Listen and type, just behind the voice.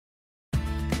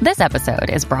This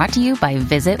episode is brought to you by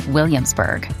Visit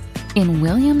Williamsburg. In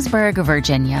Williamsburg,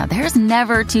 Virginia, there's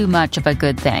never too much of a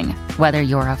good thing. Whether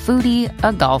you're a foodie,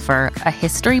 a golfer, a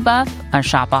history buff, a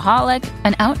shopaholic,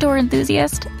 an outdoor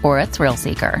enthusiast, or a thrill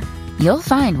seeker, you'll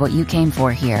find what you came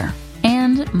for here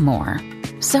and more.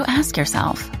 So ask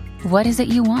yourself, what is it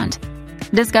you want?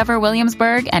 Discover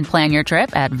Williamsburg and plan your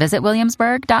trip at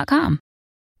visitwilliamsburg.com.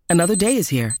 Another day is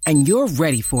here, and you're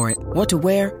ready for it. What to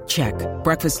wear? Check.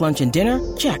 Breakfast, lunch, and dinner?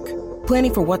 Check.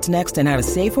 Planning for what's next and how to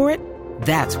save for it?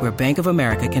 That's where Bank of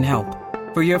America can help.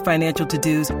 For your financial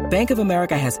to-dos, Bank of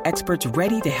America has experts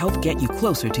ready to help get you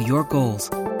closer to your goals.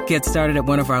 Get started at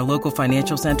one of our local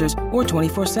financial centers or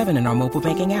 24/7 in our mobile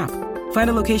banking app. Find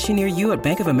a location near you at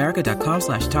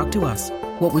bankofamerica.com/talktous.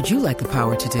 What would you like the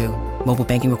power to do? Mobile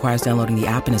banking requires downloading the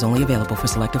app and is only available for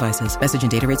select devices. Message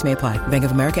and data rates may apply. Bank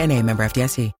of America N.A., member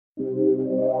FDIC.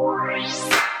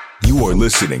 You are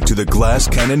listening to the Glass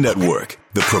Cannon Network,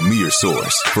 the premier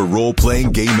source for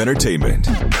role-playing game entertainment.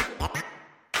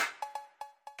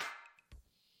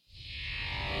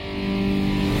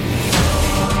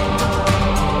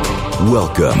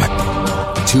 Welcome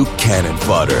to Cannon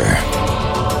Fodder,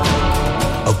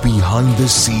 a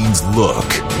behind-the-scenes look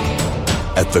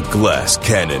at the Glass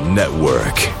Cannon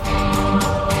Network.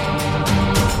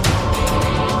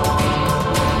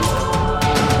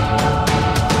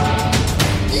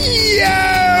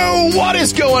 What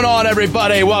is going on,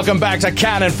 everybody? Welcome back to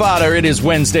Cannon Fodder. It is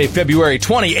Wednesday, February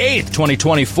 28th,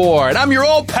 2024, and I'm your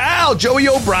old pal, Joey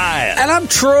O'Brien. And I'm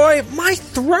Troy. My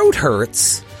throat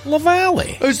hurts.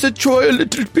 LaValle. Is the Troy a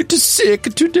little bit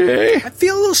sick today? I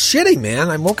feel a little shitty,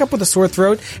 man. I woke up with a sore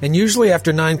throat, and usually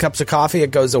after 9 cups of coffee, it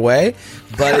goes away,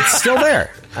 but it's still there.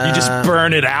 You just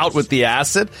burn it out with the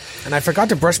acid? And I forgot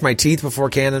to brush my teeth before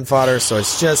Cannon Fodder, so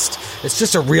it's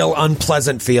just a real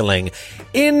unpleasant feeling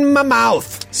in my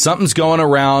mouth. Something's going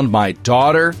around. My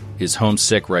daughter is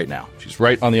homesick right now. She's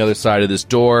right on the other side of this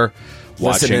door,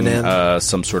 watching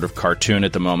some sort of cartoon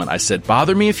at the moment. I said,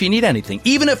 bother me if you need anything,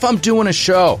 even if I'm doing a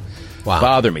show. Wow.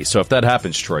 Bother me. So if that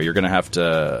happens, Troy, you're gonna have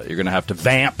to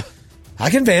vamp. I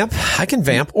can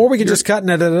vamp, or we can just cut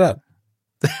and edit it up.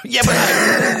 Yeah, but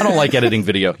I don't like editing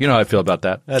video. You know how I feel about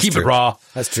that. Keep it raw.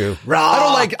 That's true.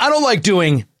 Raw. I don't like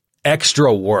doing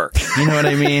extra work. You know what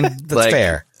I mean? That's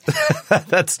fair.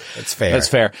 That's fair. That's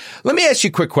fair. Let me ask you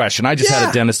a quick question. I just had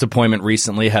a dentist appointment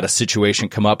recently, had a situation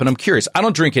come up, and I'm curious. I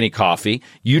don't drink any coffee.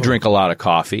 You drink a lot of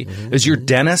coffee. Does your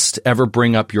dentist ever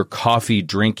bring up your coffee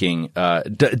drinking?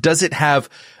 Does it have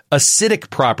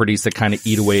acidic properties that kind of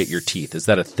eat away at your teeth? Is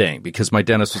that a thing? Because my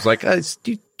dentist was like,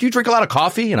 do you drink a lot of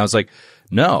coffee? And I was like,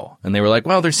 no. And they were like,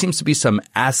 well, there seems to be some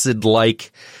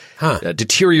acid-like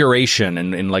deterioration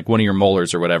in like one of your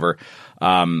molars or whatever.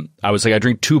 I was like, I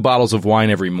drink 2 bottles of wine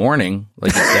every morning.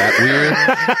 Like, is that weird?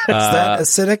 Is that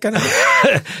acidic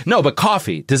enough? No, but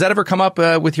coffee. Does that ever come up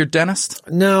with your dentist?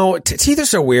 No, teeth are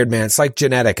so weird, man. It's like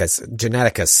genetics.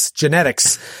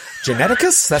 Genetics?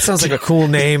 That sounds like a cool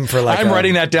name for like. I'm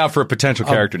writing that down for a potential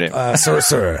character name.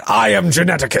 Sir, I am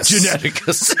Geneticus.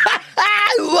 Geneticus.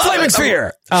 I love Flaming it.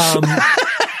 Sphere.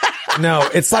 No,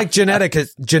 it's like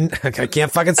genetics. I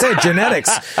can't fucking say it. Genetics.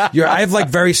 I have like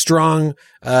very strong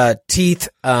teeth,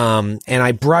 and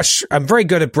I'm very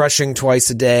good at brushing twice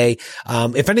a day.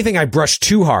 If anything, I brush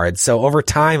too hard. So over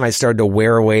time, I started to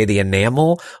wear away the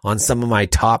enamel on some of my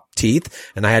top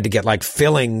teeth, and I had to get like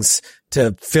fillings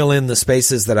to fill in the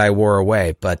spaces that I wore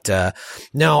away. But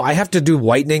no, I have to do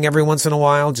whitening every once in a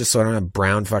while just so I don't have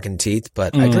brown fucking teeth.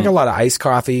 But I drink a lot of iced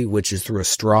coffee, which is through a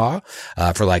straw,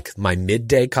 for like my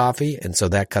midday coffee. And so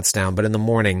that cuts down. But in the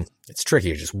morning, it's tricky.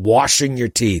 You're just washing your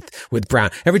teeth with brown.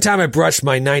 Every time I brush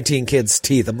my 19 kids'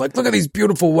 teeth, I'm like, look at these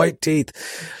beautiful white teeth.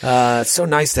 It's so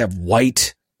nice to have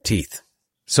white teeth.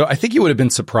 So I think you would have been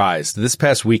surprised. This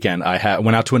past weekend, I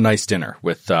went out to a nice dinner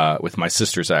with my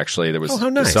sisters. Actually, there was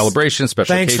a celebration,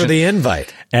 special Thanks occasion. for the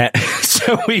invite. And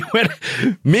so we went.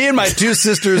 Me and my 2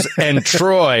 sisters and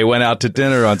Troy went out to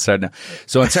dinner on Saturday night.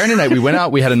 So on Saturday night, we went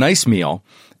out. We had a nice meal,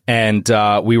 and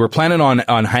we were planning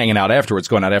on hanging out afterwards,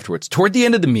 going out afterwards. Toward the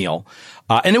end of the meal,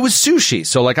 and it was sushi.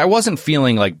 So like I wasn't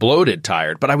feeling like bloated,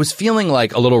 tired, but I was feeling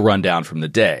like a little run down from the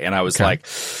day. And I was like,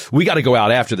 we got to go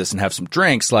out after this and have some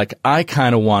drinks. Like I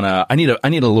kind of I need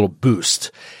a little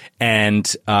boost.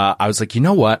 And I was like, you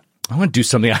know what? I want to do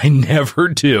something I never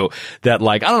do that,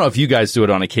 like, I don't know if you guys do it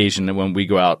on occasion when we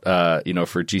go out,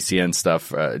 for GCN stuff,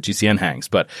 GCN hangs,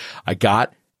 but I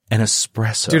got an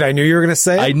espresso. Dude, I knew you were going to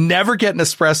say it. I never get an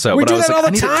espresso. We but do I was that like,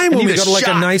 all the time when we go to like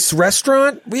a nice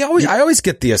restaurant. I always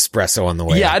get the espresso on the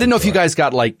way. Yeah, I didn't know if you guys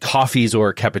got like coffees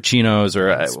or cappuccinos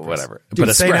or whatever. Dude,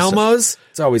 but St. espresso. Elmo's,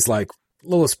 it's always like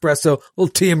little espresso, a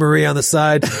little Tia Marie on the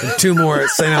side, and 2 more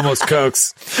St. Elmo's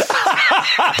Cokes.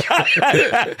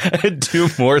 2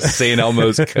 more St.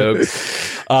 Elmo's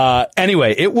Cokes.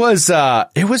 Anyway, it was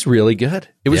really good.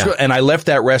 It was, and I left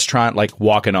that restaurant like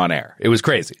walking on air. It was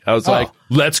crazy. I was like,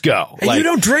 let's go. And you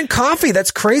don't drink coffee.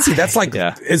 That's crazy. That's like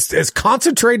as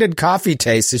concentrated coffee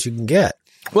taste as you can get.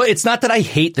 Well, it's not that I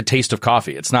hate the taste of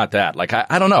coffee. It's not that. Like,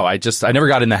 I don't know. I never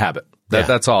got in the habit.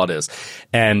 That's all it is.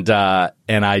 And I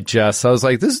was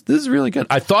like, this is really good.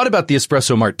 I thought about the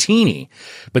espresso martini,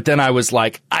 but then I was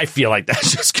like, I feel like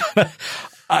that's just gonna,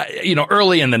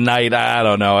 early in the night, I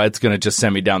don't know. It's going to just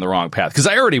send me down the wrong path. Cause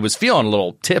I already was feeling a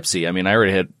little tipsy. I mean, I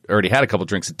already had a couple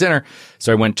drinks at dinner.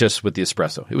 So I went just with the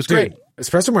espresso. It was great.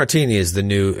 Espresso martini is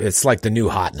it's like the new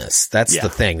hotness. That's the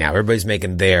thing now. Everybody's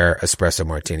making their espresso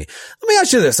martini. Let me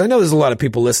ask you this. I know there's a lot of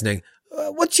people listening.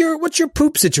 What's your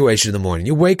poop situation in the morning?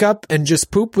 You wake up and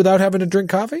just poop without having to drink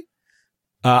coffee?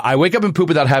 I wake up and poop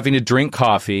without having to drink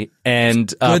coffee,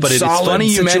 and but it's funny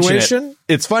you mention it.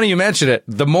 It's funny you mention it.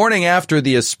 The morning after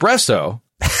the espresso,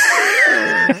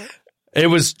 it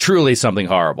was truly something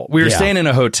horrible. We were staying in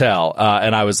a hotel,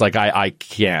 and I was like, I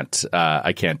can't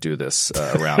do this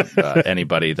around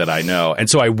anybody that I know. And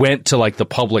so I went to like the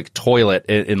public toilet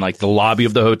in like the lobby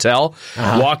of the hotel.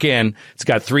 Walk in, it's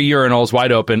got 3 urinals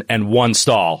wide open and 1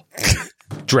 stall,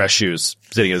 dress shoes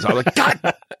sitting in his. I was like,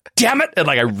 God damn it! And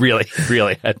like I really,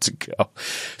 really had to go.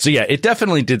 So yeah, it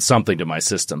definitely did something to my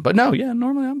system. But no,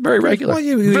 normally I'm very regular. Well,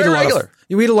 you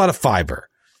eat a lot of fiber.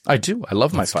 I do. I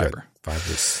love my fiber.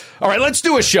 Fibers. All right, let's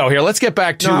do a show here. Let's get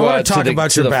back to. I want to talk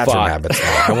about your bathroom habits.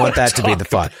 I want that to be the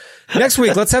fun. Next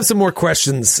week, let's have some more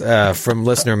questions from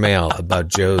listener mail about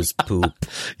Joe's poop.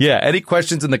 Yeah, any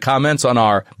questions in the comments on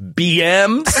our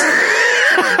BMs?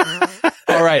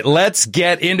 All right, let's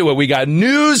get into it. We got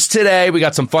news today. We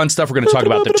got some fun stuff. We're going to talk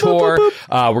about the tour.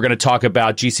 We're going to talk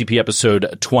about GCP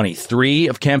episode 23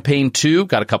 of Campaign 2.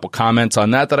 Got a couple comments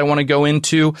on that I want to go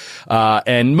into.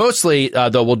 And mostly,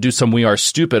 though, we'll do some We Are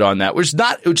Stupid on that, which is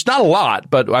not a lot,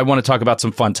 but I want to talk about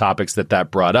some fun topics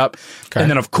that brought up. Okay. And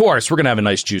then, of course, we're going to have a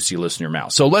nice, juicy listener mail.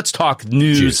 So let's talk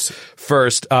news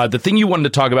first. The thing you wanted to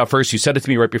talk about first, you said it to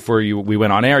me right before we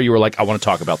went on air. You were like, I want to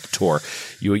talk about the tour.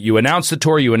 You announced the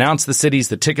tour. You announced the cities.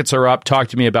 The tickets are up. Talk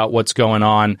to me about what's going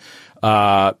on.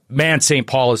 Man, St.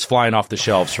 Paul is flying off the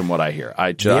shelves from what I hear.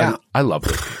 I love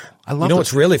it. I love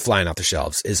what's really flying off the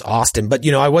shelves is Austin. But,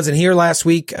 I wasn't here last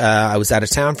week. I was out of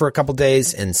town for a couple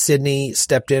days, and Sydney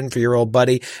stepped in for your old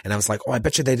buddy. And I was like, I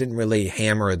bet you they didn't really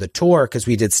hammer the tour because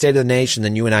we did State of the Nation.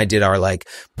 Then you and I did our like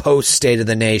post State of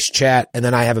the Nation chat. And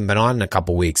then I haven't been on in a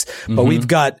couple weeks. But we've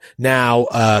got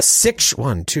now 6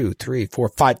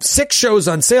 shows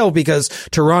on sale because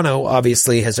Toronto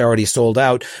obviously has already sold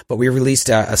out. But we released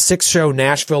a 6-show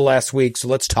Nashville last week. So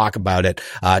let's talk about it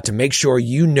to make sure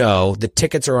the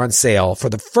tickets are on sale for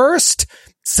the first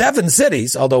 7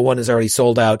 cities, although one is already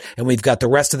sold out, and we've got the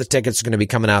rest of the tickets are going to be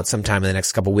coming out sometime in the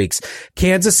next couple weeks.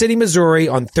 Kansas City, Missouri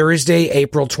on Thursday,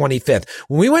 April 25th.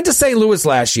 When we went to St. Louis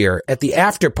last year at the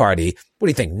after party, what do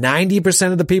you think?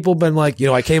 90% of the people have been like,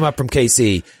 I came up from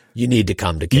KC. You need to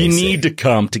come to KC. You need to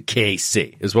come to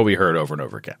KC is what we heard over and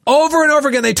over again. Over and over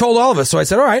again, they told all of us. So I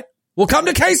said, all right, we'll come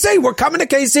to KC. We're coming to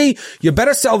KC. You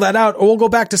better sell that out or we'll go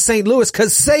back to St. Louis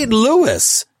because St.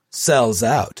 Louis sells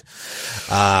out.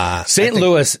 St.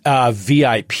 Louis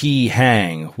VIP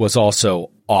hang was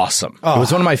also awesome. It was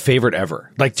one of my favorite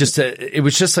ever. Like it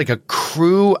was just like a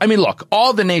crew. I mean, look,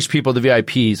 all the Nation people, the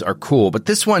VIPs are cool, but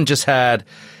this one just had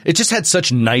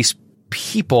such nice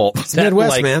people. It's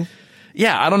Midwest, man.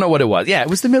 Yeah, I don't know what it was. Yeah, it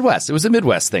was the Midwest. It was a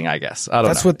Midwest thing, I guess. I don't know.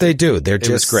 That's what they do. It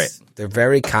was great. They're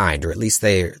very kind, or at least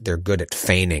they're good at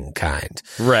feigning kind.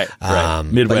 Right.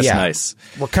 Midwest nice.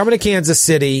 We're coming to Kansas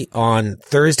City on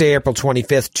Thursday, April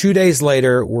 25th. 2 days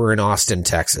later, we're in Austin,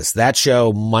 Texas. That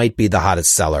show might be the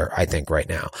hottest seller, I think, right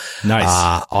now.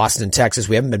 Nice. Austin, Texas.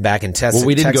 We haven't been back in Texas. Well,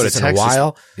 we didn't go to Texas in a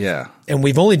while. Yeah. And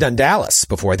we've only done Dallas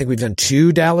before. I think we've done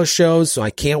 2 Dallas shows, so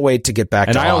I can't wait to get back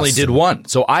to Austin. And I only did 1.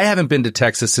 So I haven't been to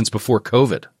Texas since before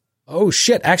COVID. Oh,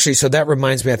 shit. Actually, so that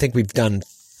reminds me, I think we've done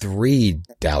 3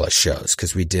 Dallas shows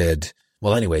because we did.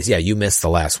 Well, anyways, yeah, you missed the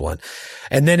last one.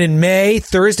 And then in May,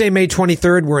 Thursday, May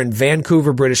 23rd, we're in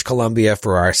Vancouver, British Columbia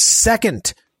for our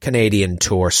second Canadian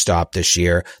tour stop this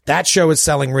year. That show is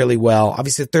selling really well.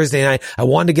 Obviously Thursday night, I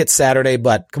wanted to get Saturday,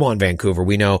 but come on, Vancouver.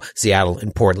 We know Seattle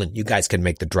and Portland. You guys can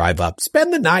make the drive up,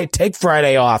 spend the night, take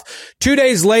Friday off. 2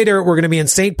 days later, we're going to be in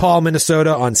St. Paul,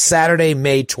 Minnesota on Saturday,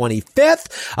 May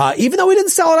 25th. Even though we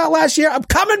didn't sell it out last year, I'm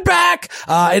coming back.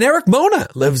 And Eric Mona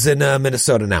lives in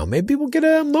Minnesota now. Maybe we'll get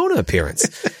a Mona appearance.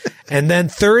 And then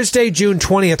Thursday, June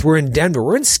 20th, we're in Denver.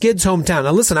 We're in Skid's hometown.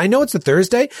 Now listen, I know it's a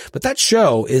Thursday, but that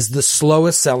show is the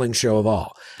slowest selling show of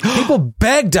all. People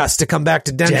begged us to come back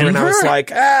to Denver, and I was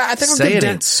like, I think I'll give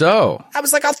Denver. So I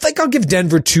was like, I'll give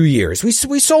Denver 2 years.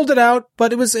 We sold it out,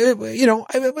 but it was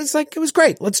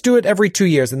great. Let's do it every 2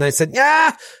 years. And they said,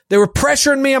 they were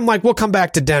pressuring me. I'm like, we'll come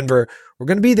back to Denver. We're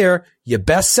going to be there. You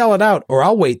best sell it out, or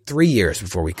I'll wait 3 years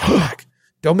before we come back.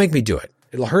 Don't make me do it.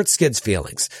 It'll hurt Skid's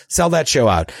feelings. Sell that show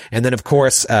out. And then, of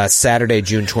course, Saturday,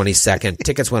 June 22nd,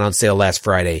 tickets went on sale last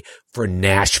Friday for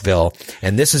Nashville.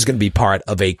 And this is going to be part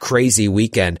of a crazy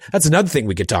weekend. That's another thing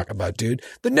we could talk about, dude.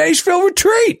 The Nashville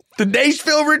Retreat. The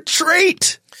Nashville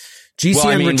Retreat.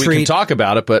 GCN Retreat. We can talk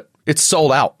about it, but it's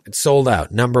sold out. It's sold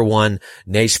out. Number one,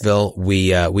 Nashville. We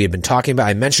have been talking about,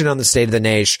 I mentioned on the State of the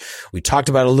Nash. We talked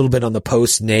about it a little bit on the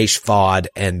post-Nash FOD,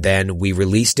 and then we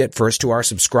released it first to our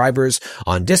subscribers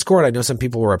on Discord. I know some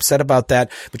people were upset about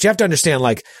that, but you have to understand,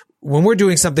 like, when we're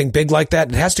doing something big like that,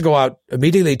 it has to go out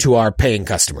immediately to our paying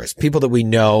customers, people that we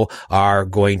know are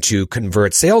going to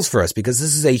convert sales for us, because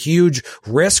this is a huge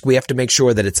risk. We have to make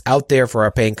sure that it's out there for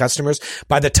our paying customers.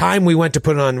 By the time we went to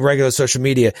put it on regular social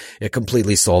media, it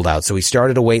completely sold out. So we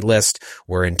started a wait list.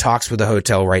 We're in talks with the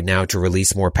hotel right now to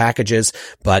release more packages,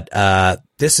 but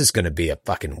this is going to be a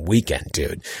fucking weekend,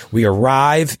 dude. We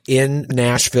arrive in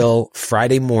Nashville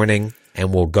Friday morning,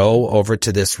 and we'll go over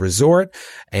to this resort,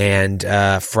 and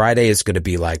Friday is going to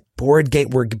be like board game.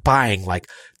 We're buying like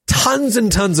tons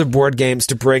and tons of board games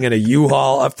to bring in a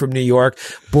U-Haul up from New York.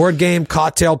 Board game,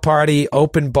 cocktail party,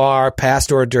 open bar, past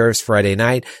hors d'oeuvres Friday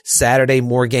night. Saturday,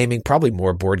 more gaming, probably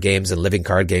more board games and living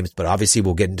card games, but obviously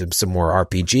we'll get into some more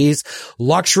RPGs.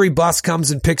 Luxury bus comes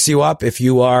and picks you up if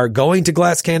you are going to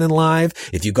Glass Cannon Live.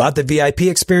 If you got the VIP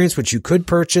experience, which you could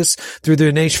purchase through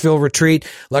the Nashville Retreat,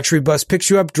 luxury bus picks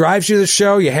you up, drives you to the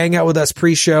show. You hang out with us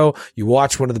pre-show. You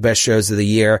watch one of the best shows of the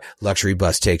year. Luxury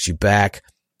bus takes you back.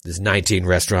 There's 19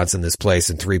 restaurants in this place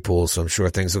and 3 pools, so I'm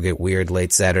sure things will get weird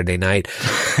late Saturday night.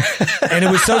 And it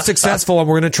was so successful, and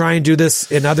we're going to try and do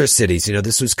this in other cities. You know,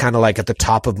 this was kind of like at the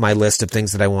top of my list of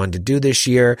things that I wanted to do this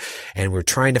year, and we're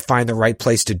trying to find the right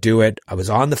place to do it. I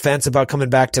was on the fence about coming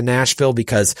back to Nashville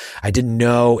because I didn't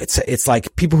know. It's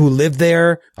like people who live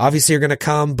there obviously are going to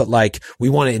come, but like we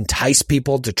want to entice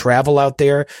people to travel out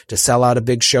there to sell out a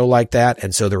big show like that.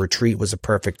 And so the retreat was a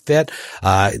perfect fit.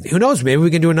 Who knows? Maybe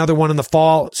we can do another one in the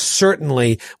fall.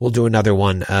 Certainly we'll do another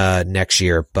one next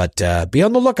year, but be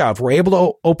on the lookout. If we're able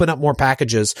to open up more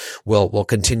packages, we'll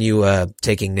continue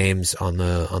taking names on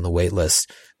the wait list.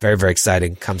 Very, very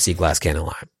exciting. Come see Glass Cannon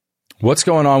Live. What's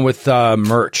going on with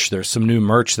merch? There's some new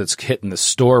merch that's hitting the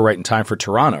store right in time for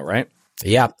Toronto, right?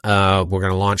 Yeah, we're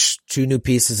going to launch 2 new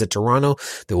pieces at Toronto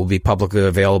that will be publicly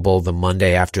available the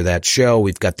Monday after that show.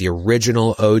 We've got the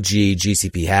original OG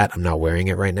GCP hat. I'm not wearing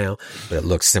it right now, but it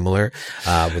looks similar,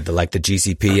 with the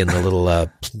GCP and the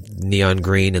little, neon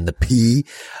green and the P.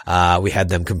 We had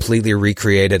them completely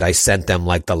recreated. I sent them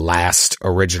like the last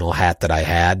original hat that I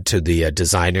had to the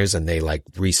designers, and they like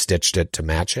restitched it to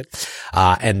match it.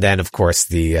 And then of course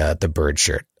the bird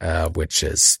shirt, which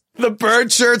is, the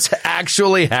bird shirt's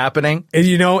actually happening. And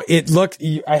you know,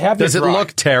 I have Does it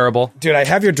look terrible? Dude, I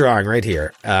have your drawing right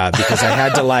here, because I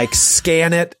had to like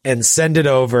scan it and send it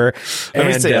over. Let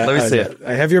me see it.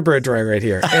 I have your bird drawing right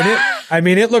here. And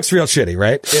it looks real shitty,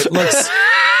 right? It looks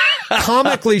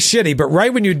comically shitty, but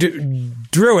right when you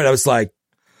drew it, I was like,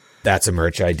 that's a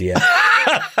merch idea.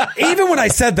 Even when I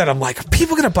said that, I'm like, are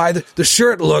people going to buy the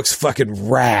shirt? Looks fucking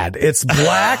rad. It's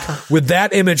black with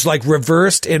that image like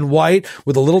reversed in white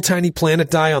with a little tiny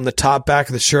planet die on the top back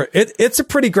of the shirt. It's a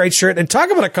pretty great shirt. And talk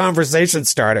about a conversation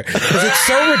starter, because it's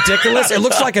so ridiculous. It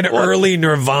looks like an early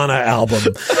Nirvana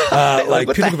album. Like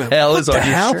what people the hell is on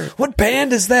your shirt? What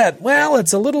band is that? Well,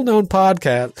 it's a little known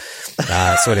podcast.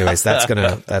 So anyways, that's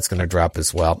gonna drop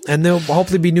as well. And there'll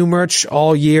hopefully be new merch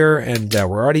all year. And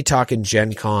we're already talking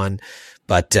Gen Con.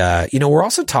 But, we're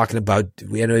also talking about,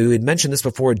 we had mentioned this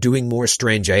before, doing more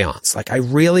Strange Aeons. Like, I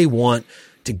really want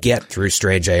to get through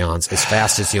Strange Aeons as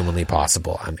fast as humanly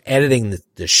possible. I'm editing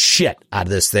the shit out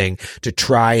of this thing to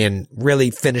try and really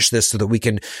finish this so that we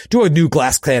can do a new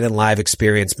Glass Cannon Live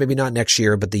experience. Maybe not next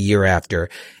year, but the year after.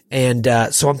 And,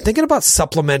 so I'm thinking about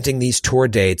supplementing these tour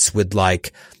dates with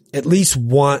like at least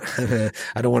one,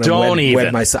 I don't want to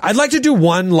wed myself. I'd like to do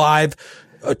one live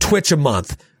Twitch a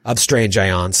month of Strange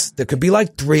Aeons that could be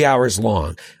like 3 hours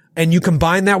long. and you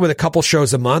combine that with a couple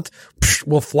shows a month,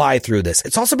 we'll fly through this.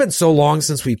 It's also been so long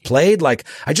since we played. Like,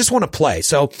 I just want to play.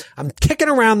 So I'm kicking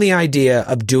around the idea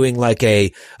of doing like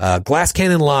a Glass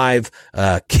Cannon Live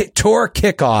tour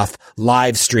kickoff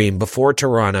live stream before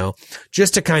Toronto,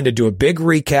 just to kind of do a big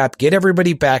recap, get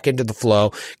everybody back into the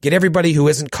flow, get everybody who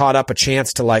isn't caught up a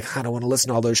chance to like, I don't want to listen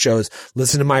to all those shows,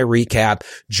 listen to my recap,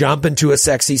 jump into a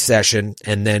sexy session,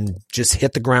 and then just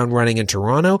hit the ground running in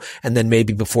Toronto, and then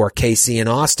maybe before KC in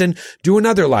Austin, do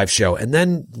another live show, and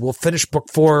then we'll finish book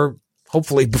 4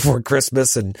 hopefully before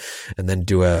Christmas, and then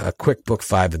do a quick book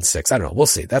 5 and 6. I don't know. We'll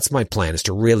see. That's my plan, is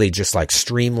to really just like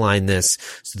streamline this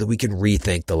so that we can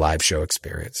rethink the live show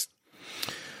experience.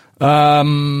 All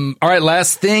right.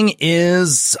 Last thing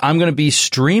is I'm going to be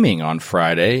streaming on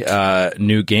Friday.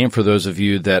 New game for those of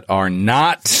you that are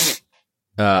not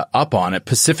up on it.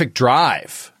 Pacific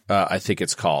Drive, I think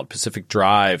it's called. Pacific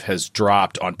Drive has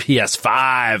dropped on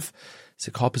PS5. Is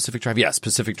it called Pacific Drive? Yes,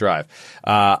 Pacific Drive.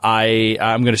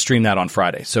 I'm going to stream that on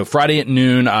Friday. So Friday at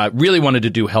noon, really wanted to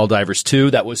do Helldivers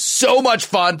 2. That was so much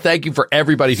fun. Thank you for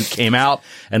everybody who came out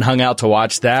and hung out to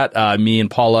watch that. Me and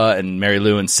Paula and Mary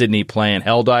Lou and Sydney playing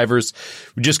Helldivers.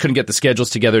 We just couldn't get the schedules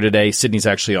together today. Sydney's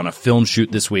actually on a film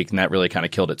shoot this week, and that really kind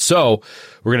of killed it. So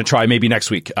we're going to try maybe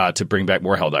next week to bring back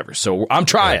more Helldivers. So I'm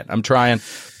trying.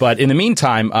 But in the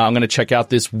meantime, I'm going to check out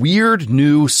this weird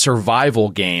new survival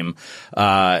game,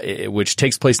 which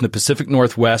takes place in the Pacific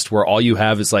Northwest, where all you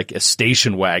have is like a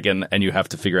station wagon, and you have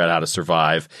to figure out how to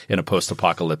survive in a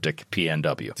post-apocalyptic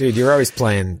PNW. Dude, you're always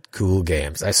playing cool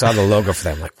games. I saw the logo for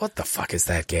them. Like, what the fuck is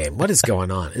that game? What is going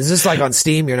on? Is this like on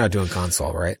Steam? You're not doing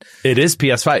console, right? It is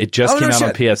PS5. It just came out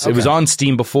on PS. Okay. It was on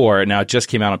Steam before, and now it just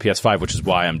came out on PS5, which is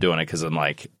why I'm doing it, because I'm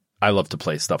like, I love to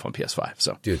play stuff on PS5.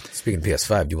 So, dude, speaking of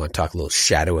PS5, do you want to talk a little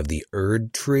Shadow of the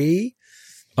Erd Tree?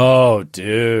 Oh,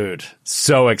 dude.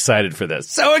 So excited for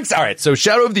this. All right. So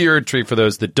Shadow of the Erd Tree, for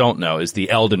those that don't know, is the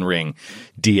Elden Ring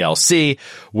DLC,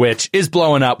 which is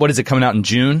blowing up. What is it, coming out in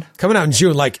June? Coming out in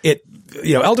June. Like it,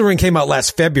 you know, Elden Ring came out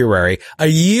last February. A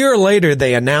year later,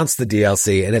 they announced the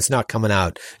DLC, and it's not coming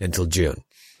out until June.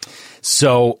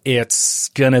 So it's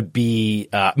going to be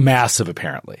massive,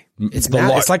 apparently.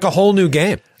 It's like a whole new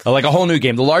game. Like a whole new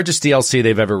game. The largest DLC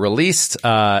they've ever released.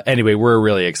 Anyway, we're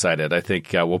really excited. I think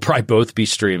we'll probably both be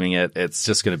streaming it. It's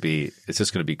just going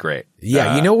to be great.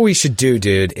 Yeah, you know what we should do,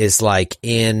 dude, is like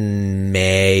in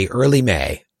May, early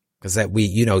May. Because that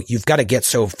you've got to get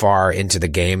so far into the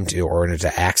game in order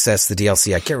to access the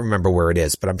DLC. I can't remember where it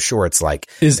is, but I'm sure it's like.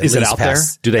 Is it out there?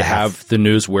 Do they have the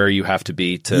news where you have to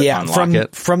be to unlock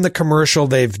it? From the commercial,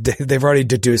 they've already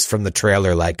deduced from the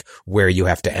trailer like where you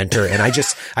have to enter, and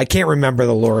I can't remember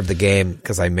the lore of the game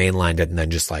because I mainlined it and then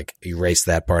just like erased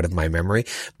that part of my memory.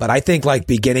 But I think like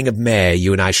beginning of May,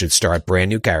 you and I should start brand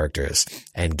new characters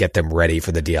and get them ready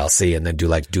for the DLC, and then do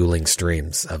like dueling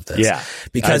streams of this. Yeah,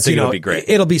 because it'll be great.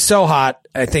 It'll be so hot.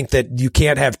 I think that you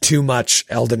can't have too much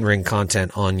Elden Ring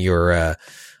content on your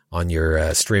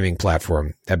streaming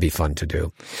platform. That'd be fun to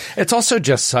do. It's also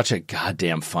just such a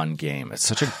goddamn fun game. It's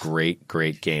such a great,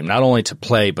 great game, not only to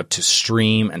play, but to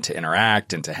stream and to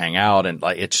interact and to hang out. And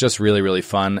like, it's just really, really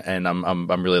fun. And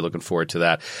I'm really looking forward to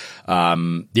that.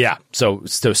 Yeah. So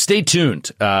stay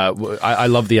tuned. I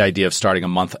love the idea of starting a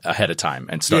month ahead of time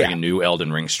and starting a new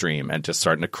Elden Ring stream and just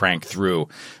starting to crank through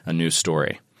a new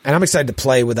story. And I'm excited to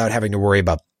play without having to worry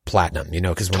about platinum,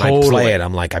 because when I play it,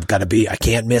 I'm like, I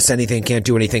can't miss anything, can't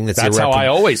do anything that's how I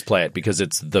always play it, because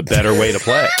it's the better way to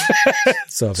play.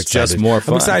 So it's just more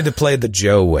fun. I'm excited to play the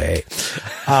Joe way.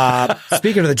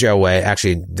 Speaking of the Joe way,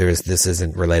 actually, this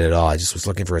isn't related at all. I just was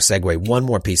looking for a segue. One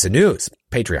more piece of news.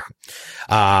 Patreon.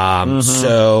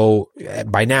 So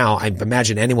by now, I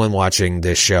imagine anyone watching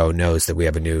this show knows that we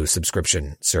have a new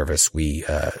subscription service. We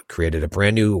created a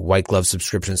brand new white glove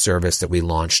subscription service that we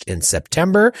launched in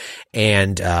September.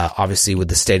 And obviously with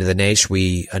the State of the Nation,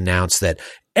 we announced that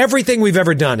everything we've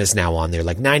ever done is now on there.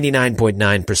 Like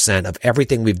 99.9% of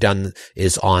everything we've done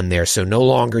is on there. So no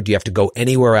longer do you have to go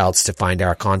anywhere else to find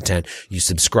our content. You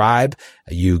subscribe,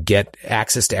 you get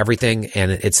access to everything,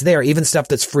 and it's there. Even stuff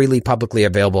that's freely publicly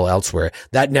available elsewhere.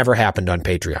 That never happened on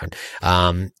Patreon.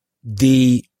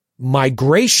 The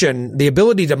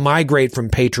ability to migrate from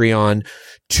Patreon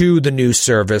to the new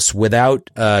service without,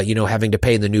 having to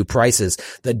pay the new prices.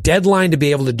 The deadline to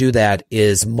be able to do that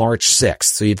is March 6th.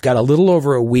 So you've got a little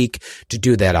over a week to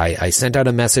do that. I sent out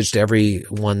a message to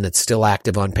everyone that's still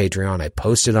active on Patreon. I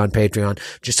posted on Patreon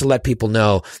just to let people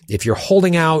know if you're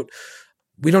holding out,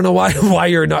 we don't know why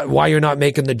you're not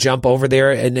making the jump over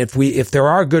there. And if there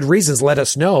are good reasons, let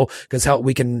us know, because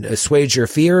we can assuage your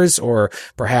fears or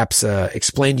perhaps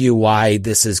explain to you why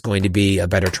this is going to be a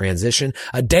better transition.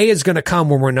 A day is going to come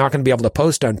when we're not going to be able to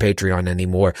post on Patreon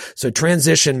anymore. So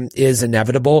transition is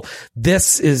inevitable.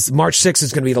 March 6th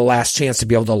is going to be the last chance to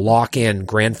be able to lock in,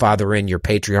 grandfather in your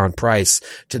Patreon price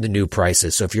to the new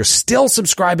prices. So if you're still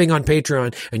subscribing on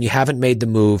Patreon and you haven't made the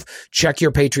move, check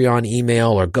your Patreon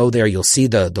email or go there. You'll see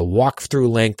the walkthrough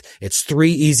link. It's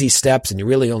 3 easy steps, and you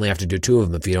really only have to do 2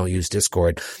 of them if you don't use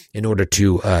Discord in order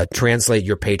to translate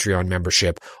your Patreon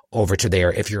membership over to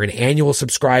there. If you're an annual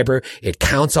subscriber, it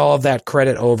counts all of that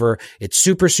credit over. It's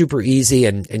super, super easy,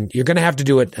 and you're going to have to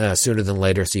do it sooner than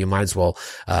later, so you might as well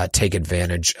take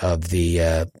advantage of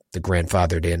the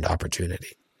grandfathered in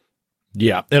opportunity.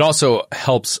 Yeah, it also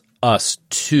helps us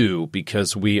too,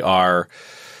 because we are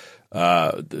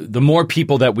the more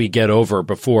people that we get over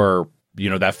before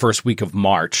that first week of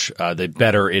March, the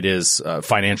better it is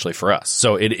financially for us.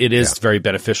 So it is very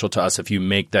beneficial to us if you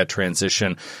make that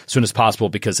transition as soon as possible,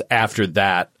 because after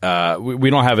that, we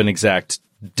don't have an exact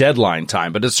deadline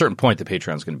time, but at a certain point, the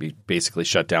Patreon is going to be basically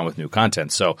shut down with new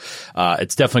content. So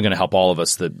it's definitely going to help all of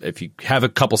us that if you have a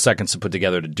couple seconds to put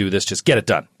together to do this, just get it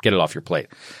done. Get it off your plate,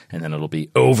 and then it'll be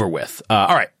over with.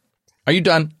 All right. Are you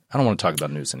done? I don't want to talk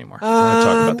about news anymore. I want to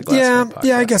talk about the Glass podcast.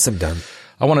 Yeah, I guess I'm done.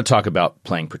 I want to talk about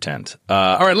playing pretend.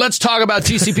 All right, let's talk about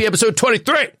TCP episode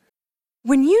 23.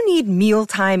 When you need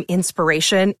mealtime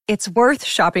inspiration, it's worth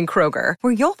shopping Kroger,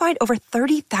 where you'll find over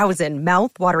 30,000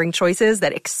 mouth-watering choices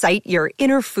that excite your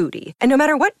inner foodie. And no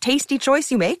matter what tasty choice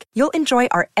you make, you'll enjoy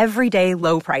our everyday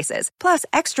low prices, plus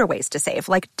extra ways to save,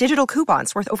 like digital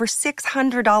coupons worth over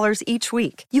 $600 each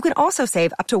week. You can also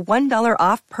save up to $1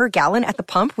 off per gallon at the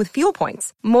pump with fuel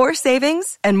points. More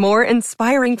savings and more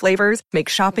inspiring flavors make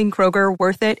shopping Kroger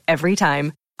worth it every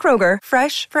time. Kroger,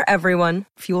 fresh for everyone.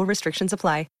 Fuel restrictions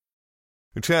apply.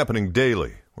 It's happening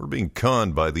daily. We're being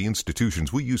conned by the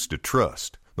institutions we used to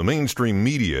trust. The mainstream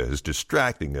media is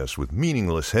distracting us with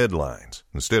meaningless headlines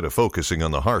instead of focusing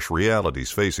on the harsh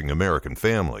realities facing American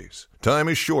families. Time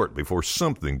is short before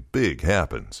something big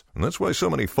happens, and that's why so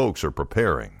many folks are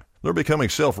preparing. They're becoming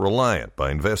self-reliant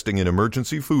by investing in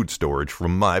emergency food storage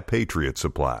from My Patriot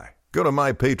Supply. Go to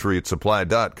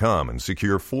MyPatriotSupply.com and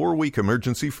secure 4-week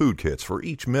emergency food kits for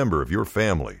each member of your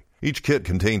family. Each kit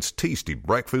contains tasty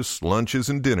breakfasts, lunches,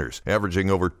 and dinners,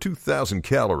 averaging over 2,000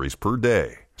 calories per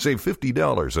day. Save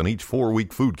 $50 on each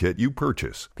 4-week food kit you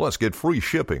purchase. Plus, get free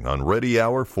shipping on Ready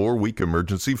Hour 4-week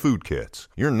emergency food kits.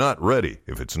 You're not ready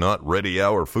if it's not Ready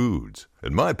Hour Foods.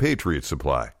 At My Patriot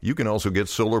Supply, you can also get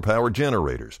solar power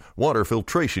generators, water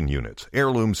filtration units,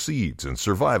 heirloom seeds, and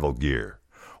survival gear.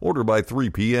 Order by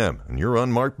 3 p.m. and your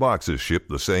unmarked boxes ship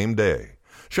the same day.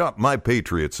 Shop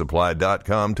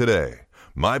MyPatriotSupply.com today.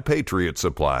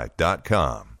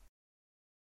 MyPatriotSupply.com.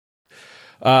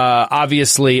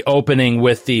 Obviously opening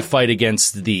with the fight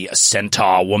against the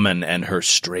centaur woman and her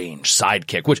strange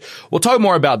sidekick, which we'll talk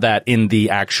more about that in the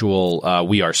actual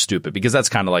We Are Stupid, because that's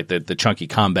kind of like the chunky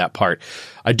combat part.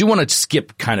 I do want to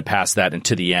skip kind of past that and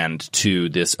to the end to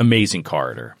this amazing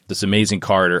corridor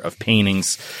of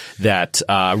paintings that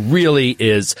really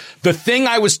is the thing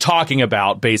I was talking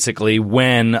about basically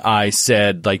when I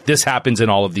said, like, this happens in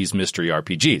all of these mystery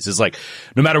RPGs. It's like,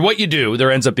 no matter what you do,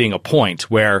 there ends up being a point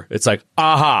where it's like,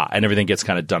 aha, and everything gets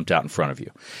kind of dumped out in front of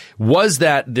you. Was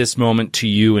that this moment to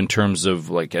you in terms of,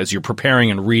 like, as you're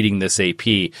preparing and reading this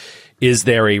AP, is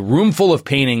there a room full of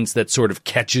paintings that sort of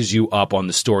catches you up on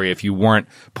the story if you weren't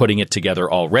putting it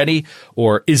together already?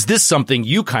 Or is this something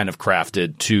you kind of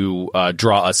crafted to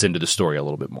draw us into the story a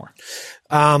little bit more?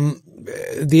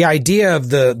 The idea of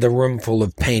the room full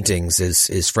of paintings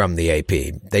is from the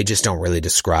AP. They just don't really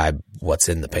describe what's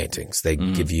in the paintings. They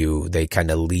they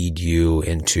kind of lead you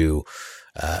into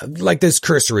like this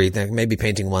cursory thing. Maybe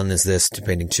painting 1 is this to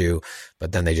painting 2,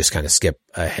 but then they just kind of skip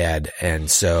ahead.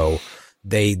 And so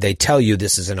they tell you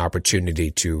this is an opportunity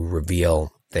to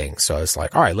reveal things. So it's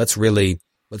like, all right, let's really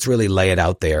lay it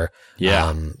out there.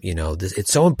 Yeah.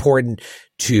 It's so important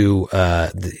to,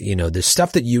 the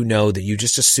stuff that that you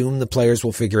just assume the players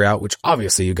will figure out, which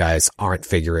obviously you guys aren't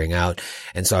figuring out.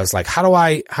 And so I was like, how do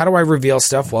I reveal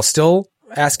stuff while still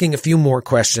asking a few more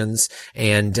questions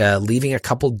and, leaving a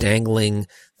couple dangling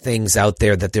things out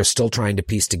there that they're still trying to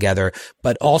piece together,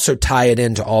 but also tie it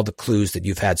into all the clues that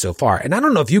you've had so far. And I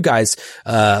don't know if you guys,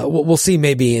 we'll see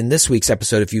maybe in this week's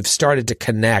episode, if you've started to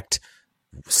connect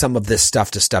some of this stuff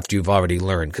to stuff you've already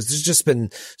learned, because there's just been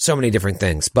so many different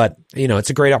things. But, it's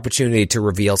a great opportunity to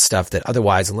reveal stuff that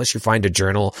otherwise, unless you find a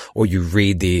journal or you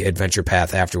read the adventure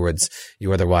path afterwards,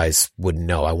 you otherwise wouldn't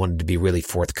know. I wanted to be really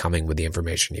forthcoming with the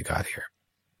information you got here.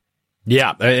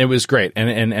 Yeah, it was great,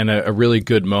 and a really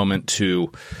good moment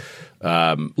to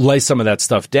lay some of that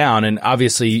stuff down. And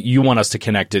obviously, you want us to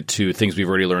connect it to things we've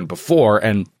already learned before,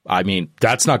 and I mean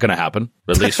that's not going to happen,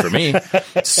 at least for me.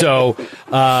 So,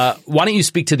 why don't you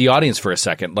speak to the audience for a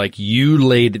second? Like you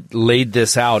laid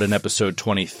this out in episode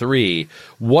 23.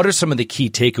 What are some of the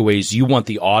key takeaways you want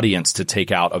the audience to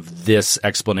take out of this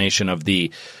explanation of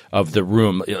the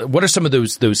room? What are some of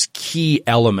those key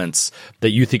elements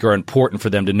that you think are important for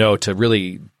them to know to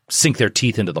really sink their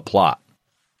teeth into the plot?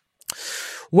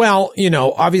 Well,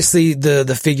 obviously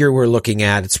the figure we're looking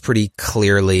at, it's pretty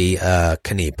clearly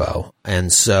Kanipo. And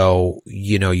so,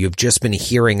 you've just been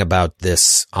hearing about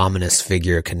this ominous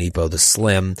figure, Kanipo the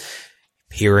Slim,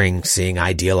 seeing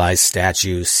idealized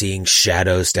statues, seeing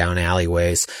shadows down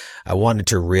alleyways. I wanted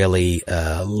to really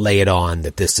lay it on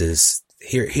that this is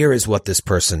here is what this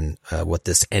person, what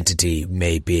this entity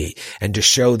may be, and to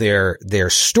show their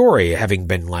story having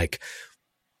been like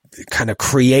kind of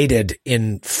created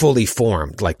in fully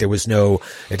formed. Like it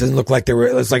doesn't look like it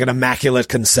was like an immaculate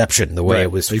conception the way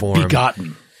it was formed.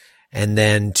 Begotten. And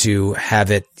then to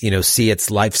have it, see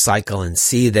its life cycle and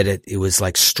see that it was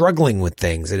like struggling with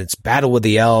things and its battle with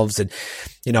the elves. And,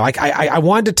 I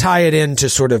wanted to tie it into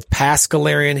sort of past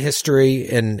Galarian history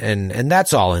and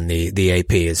that's all in the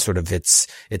AP is sort of its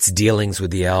dealings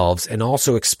with the elves, and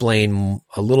also explain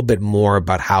a little bit more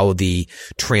about how the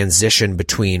transition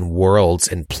between worlds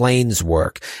and planes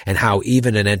work, and how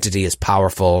even an entity as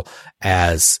powerful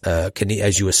as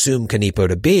you assume Kanipo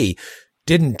to be,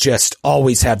 didn't just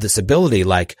always have this ability,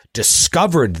 like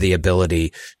discovered the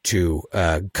ability to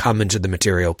come into the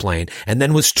material plane and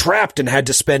then was trapped and had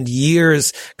to spend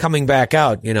years coming back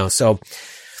out, So,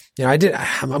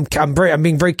 I'm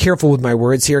being very careful with my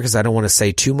words here because I don't want to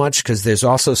say too much, because there's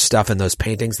also stuff in those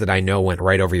paintings that I know went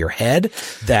right over your head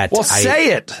that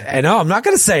say it. I know I'm not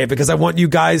going to say it because I want you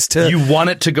guys to. You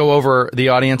want it to go over the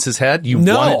audience's head?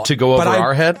 Want it to go over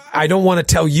our head? I don't want to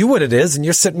tell you what it is, and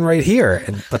you're sitting right here.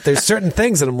 But there's certain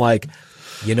things that I'm like,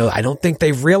 I don't think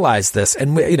they've realized this.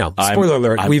 And spoiler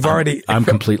alert, I'm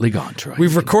completely gone, Troy.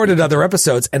 We've recorded other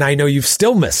episodes, and I know you've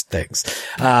still missed things.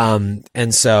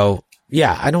 And so.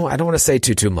 Yeah, I don't want to say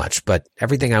too much, but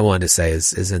everything I wanted to say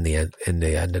is in the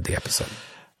end of the episode.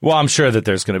 Well, I'm sure that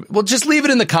there's going to be. Well, just leave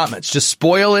it in the comments. Just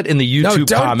spoil it in the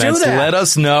YouTube comments. Do that. Let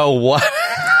us know what.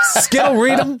 Skid will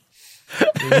read them.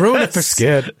 Ruin it for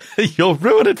Skid. You'll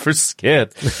ruin it for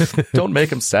Skid. Don't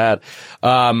make him sad.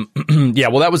 Yeah,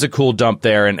 well, that was a cool dump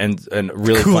there, and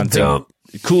really cool fun dump.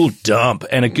 thing. Cool dump,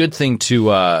 and a good thing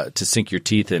to sink your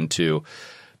teeth into,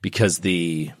 because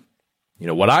my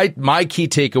key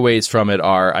takeaways from it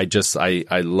are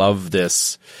I love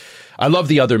this. I love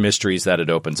the other mysteries that it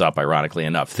opens up, ironically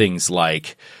enough. Things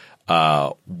like,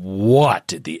 what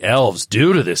did the elves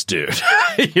do to this dude?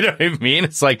 You know what I mean?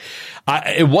 It's like,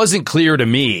 it wasn't clear to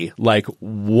me, like,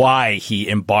 why he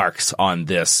embarks on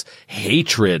this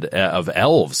hatred of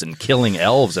elves and killing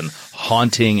elves and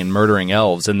haunting and murdering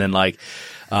elves. And then like,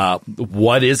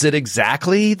 what is it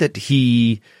exactly that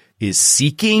he is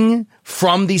seeking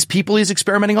from these people he's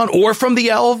experimenting on, or from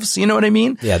the elves? You know what I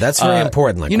mean? Yeah, that's very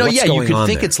important. Like, you could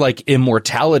think it's like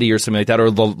immortality or something like that, or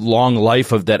the long life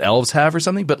that elves have or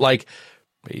something, but like,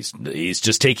 he's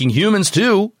just taking humans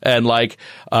too, and like,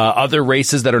 other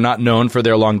races that are not known for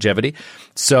their longevity.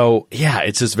 So yeah,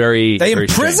 it's just very, they very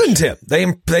imprisoned strange.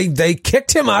 him. They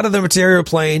kicked him out of the material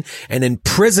plane and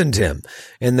imprisoned him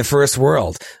in the first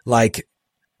world. Like,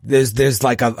 there's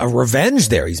like a revenge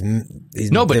there. But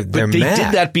they mad.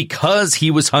 Did that because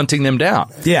he was hunting them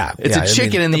down. Yeah. It's a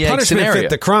chicken and the egg punishment scenario. Fit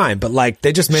the crime, but like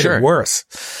they just made it worse.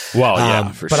 Well,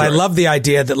 yeah, for but sure. I love the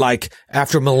idea that like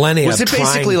after millennia, was it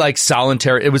basically like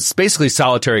solitary? It was basically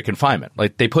solitary confinement.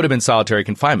 Like they put him in solitary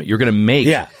confinement. You're going to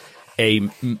make a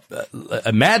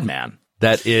madman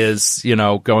that is,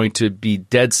 going to be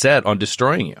dead set on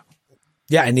destroying you.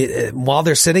 Yeah, and while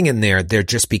they're sitting in there, they're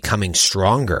just becoming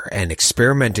stronger and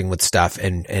experimenting with stuff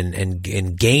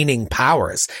and gaining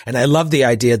powers. And I love the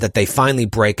idea that they finally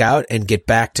break out and get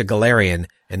back to Galarian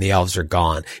and the elves are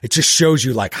gone. It just shows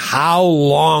you like how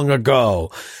long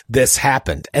ago this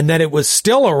happened, and that it was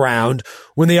still around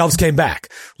when the elves came back.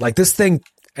 Like this thing,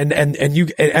 and you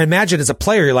imagine as a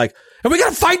player, you're like, and we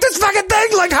gotta fight this fucking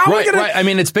thing? Like how are we gonna? Right. I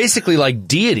mean, it's basically like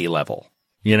deity level.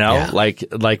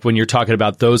 Like when you're talking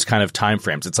about those kind of time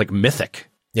frames, it's like mythic.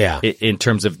 Yeah. In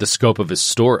terms of the scope of its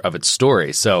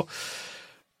story. So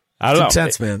I don't know. It's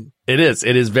intense, man. It is.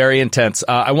 It is very intense.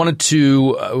 I wanted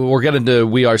to, we'll get into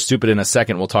We Are Stupid in a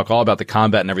second. We'll talk all about the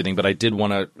combat and everything, but I did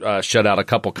want to shut out a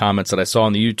couple comments that I saw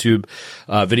on the YouTube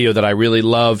video that I really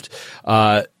loved.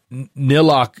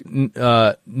 Nilak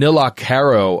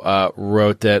Caro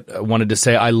wrote that wanted to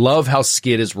say, I love how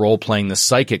Skid is role-playing the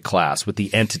psychic class with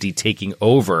the entity taking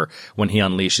over when he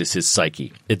unleashes his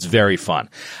psyche. It's very fun.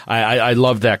 I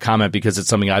love that comment because it's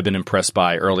something I've been impressed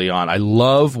by early on. I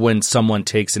love when someone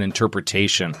takes an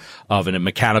interpretation of a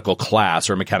mechanical class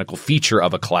or a mechanical feature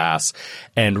of a class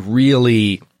and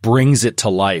really brings it to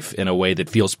life in a way that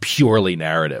feels purely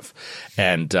narrative.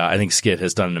 And I think Skid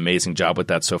has done an amazing job with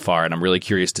that so far. And I'm really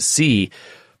curious to see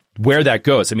where that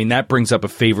goes. I mean, that brings up a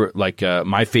favorite,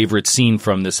 my favorite scene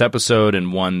from this episode,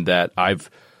 and one that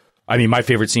my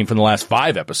favorite scene from the last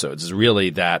 5 episodes is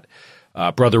really that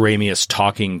Brother Ramius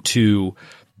talking to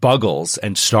Buggles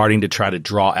and starting to try to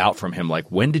draw out from him,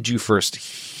 like, when did you first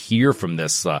hear from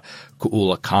this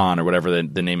Ku'ula Khan or whatever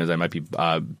the name is? I might be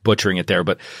butchering it there,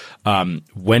 but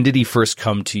when did he first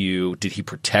come to you? Did he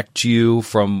protect you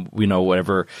from,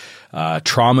 whatever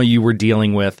trauma you were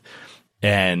dealing with?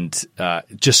 And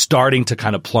just starting to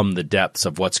kind of plumb the depths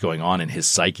of what's going on in his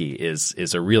psyche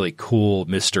is a really cool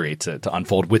mystery to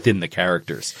unfold within the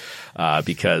characters.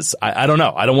 Because I don't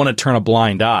know, I don't want to turn a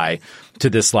blind eye to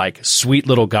this like sweet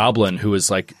little goblin who is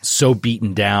like so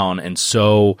beaten down and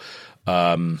so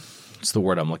what's the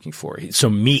word I'm looking for? He's so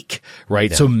meek, right?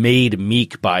 Yeah. So made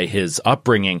meek by his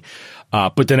upbringing.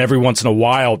 But then every once in a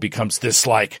while becomes this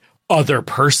like other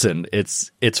person.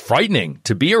 It's frightening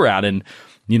to be around, and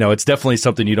it's definitely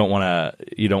something you don't want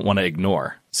to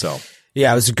ignore. So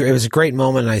yeah, it was a great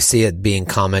moment. And I see it being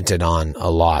commented on a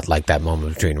lot, like that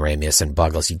moment between Ramius and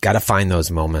Buggles. You got to find those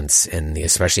moments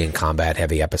especially in combat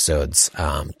heavy episodes,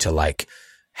 to like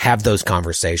have those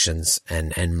conversations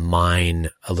and mine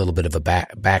a little bit of a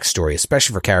backstory,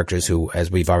 especially for characters who, as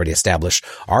we've already established,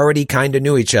 already kind of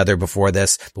knew each other before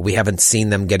this, but we haven't seen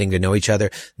them getting to know each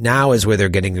other. Now is where they're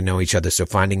getting to know each other. So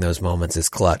finding those moments is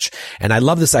clutch. And I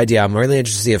love this idea. I'm really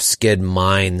interested to see if Skid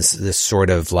mines this sort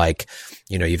of like,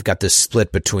 you've got this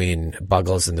split between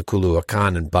Buggles and the Ku'ula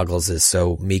Khan, and Buggles is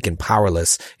so meek and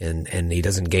powerless, and he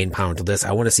doesn't gain power until this.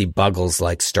 I want to see Buggles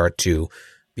like start to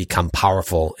become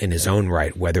powerful in his own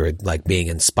right, whether it like being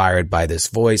inspired by this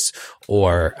voice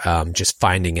or just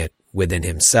finding it within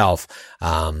himself,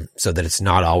 so that it's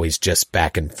not always just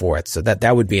back and forth. So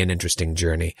that would be an interesting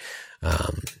journey.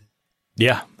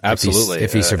 Yeah, absolutely.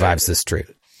 If he survives this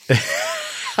trip.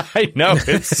 I know,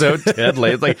 it's so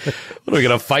deadly. It's like, what are we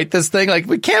going to fight this thing? Like,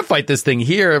 we can't fight this thing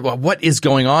here. What is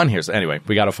going on here? So anyway,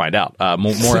 we got to find out.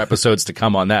 More episodes to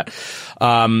come on that.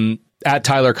 At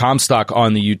Tyler Comstock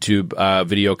on the YouTube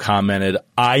video commented,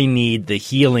 I need the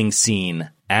healing scene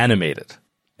animated.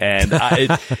 And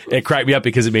it cracked me up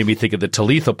because it made me think of the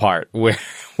Talitha part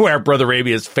where Brother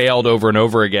Raby has failed over and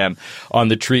over again on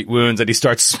the treat wounds, and he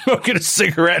starts smoking a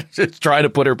cigarette, just trying to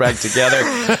put her back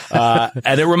together.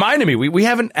 And it reminded me, we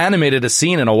haven't animated a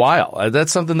scene in a while.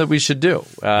 That's something that we should do.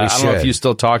 I don't know if you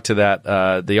still talk to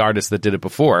that, the artist that did it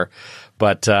before,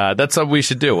 but that's something we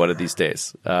should do one of these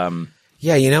days.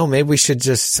 Yeah, maybe we should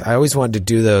I always wanted to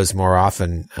do those more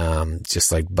often,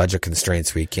 just like budget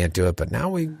constraints, we can't do it. But now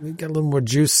we got a little more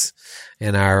juice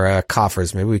in our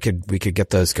coffers. Maybe we could get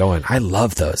those going. I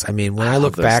love those. I mean, when I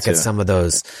look back at some of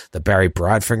those, the Barry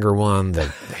Broadfinger one, the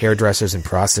hairdressers and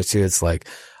prostitutes, like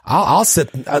I'll sit,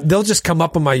 they'll just come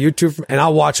up on my YouTube and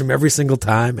I'll watch them every single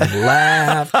time and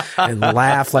laugh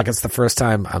like it's the first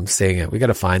time I'm seeing it. We got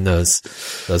to find those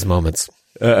moments.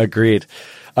 Agreed.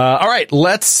 All right,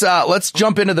 let's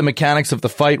jump into the mechanics of the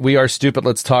fight. We Are Stupid.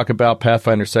 Let's talk about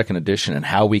Pathfinder 2nd Edition and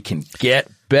how we can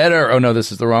get better. Oh no,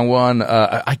 this is the wrong one.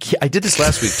 I did this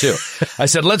last week too. I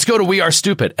said, let's go to We Are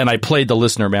Stupid, and I played the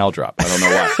listener mail drop. I don't know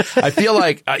why. I feel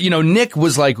like, Nick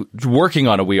was like working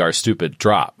on a We Are Stupid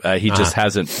drop. He just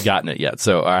hasn't gotten it yet.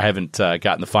 So I haven't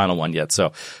gotten the final one yet.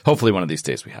 So hopefully one of these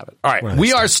days we have it. All right,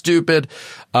 We Are Stupid.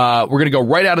 We're going to go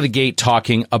right out of the gate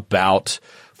talking about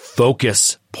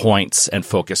focus points and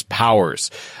focus powers.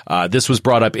 This was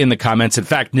brought up in the comments. In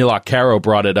fact, Nilak Caro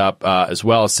brought it up as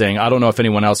well, saying, I don't know if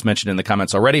anyone else mentioned in the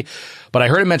comments already, but I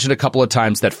heard it mentioned a couple of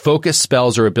times that focus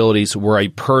spells or abilities were a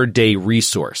per-day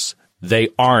resource. They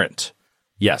aren't.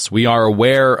 Yes, we are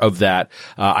aware of that.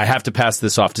 I have to pass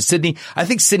this off to Sydney. I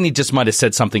think Sydney just might have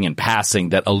said something in passing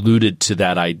that alluded to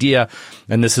that idea.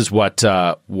 And this is what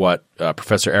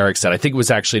Professor Eric said. I think it was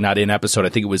actually not in episode. I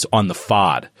think it was on the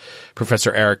FOD.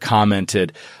 Professor Eric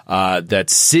commented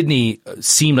that Sydney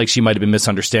seemed like she might have been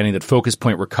misunderstanding that focus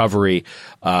point recovery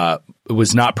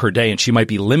was not per day, and she might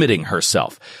be limiting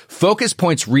herself. Focus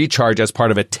points recharge as part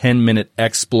of a 10-minute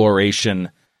exploration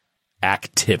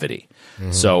activity.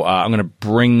 Mm-hmm. So I'm going to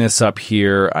bring this up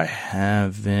here. I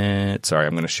haven't. Sorry,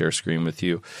 I'm going to share screen with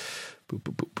you. I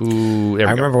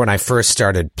remember when I first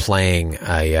started playing,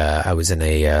 I was in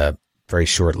a very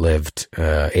short-lived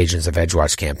Agents of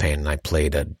Edgewatch campaign, and I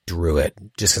played a druid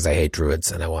just because I hate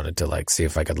druids and I wanted to like see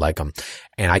if I could like them.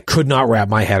 And I could not wrap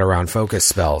my head around focus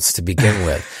spells to begin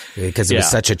with because it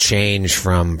was such a change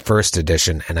from first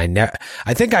edition. And I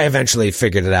think I eventually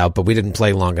figured it out, but we didn't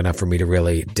play long enough for me to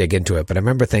really dig into it. But I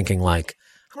remember thinking like,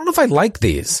 I don't know if I like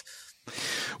these.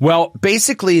 Well,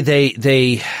 basically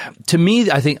they, to me,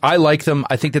 I think I like them.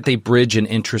 I think that they bridge an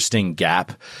interesting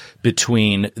gap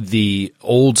between the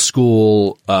old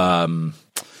school, like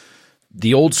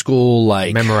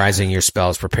memorizing your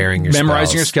spells, preparing your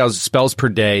spells per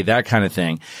day, that kind of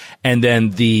thing. And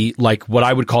then the, like what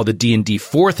I would call the D&D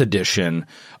 4th edition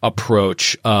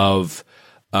approach of,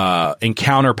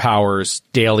 encounter powers,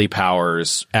 daily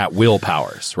powers, at will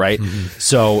powers, right? Mm-hmm.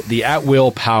 So the at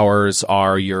will powers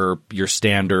are your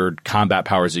standard combat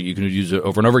powers that you can use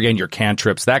over and over again, your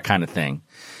cantrips, that kind of thing.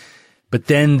 But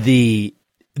then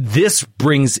this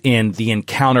brings in the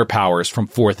encounter powers from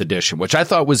 4th edition, which I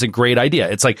thought was a great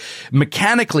idea. It's like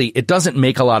mechanically, it doesn't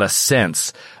make a lot of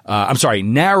sense.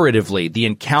 Narratively, the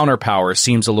encounter power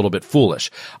seems a little bit foolish.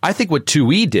 I think what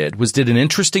 2E did an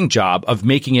interesting job of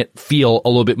making it feel a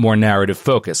little bit more narrative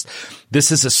focused.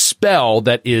 This is a spell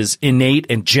that is innate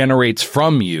and generates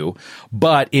from you,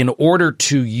 but in order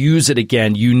to use it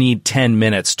again, you need 10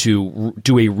 minutes to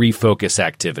do a refocus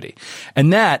activity.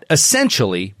 And that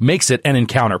essentially makes it an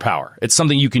encounter power. It's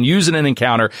something you can use in an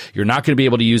encounter. You're not going to be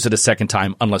able to use it a second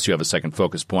time unless you have a second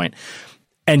focus point.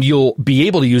 And you'll be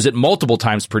able to use it multiple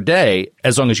times per day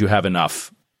as long as you have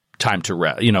enough time to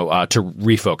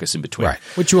refocus in between. Right.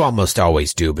 Which you almost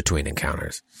always do between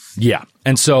encounters. Yeah.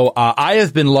 And so I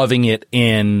have been loving it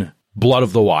in Blood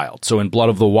of the Wild. So in Blood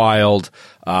of the Wild,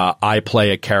 I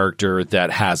play a character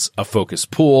that has a focus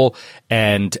pool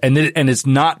and it's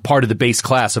not part of the base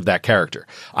class of that character.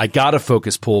 I got a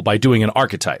focus pool by doing an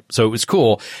archetype. So it was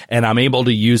cool. And I'm able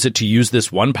to use it to use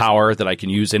this one power that I can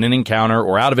use in an encounter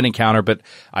or out of an encounter, but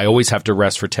I always have to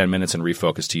rest for 10 minutes and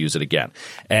refocus to use it again.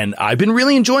 And I've been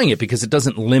really enjoying it because it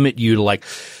doesn't limit you to like,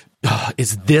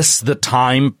 is this the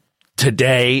time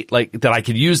today, like that I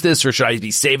could use this, or should I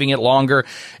be saving it longer?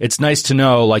 It's nice to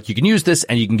know, like you can use this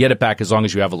and you can get it back as long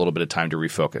as you have a little bit of time to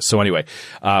refocus. So anyway,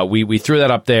 we threw that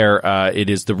up there.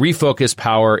 It is the refocus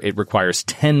power. It requires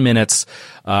 10 minutes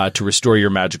to restore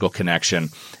your magical connection,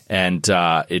 and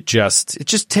it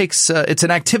just takes. It's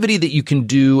an activity that you can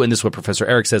do, and this is what Professor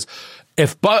Eric says.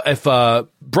 If Brother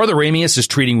Ramius is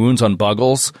treating wounds on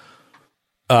Buggles,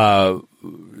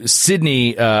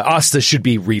 Sydney, Asta should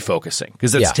be refocusing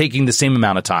because it's taking the same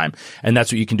amount of time, and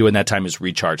that's what you can do in that time is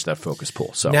recharge that focus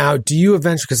pool. So now, do you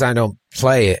eventually, because I don't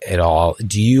play it at all,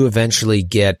 do you eventually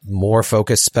get more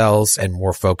focus spells and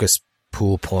more focus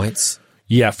pool points?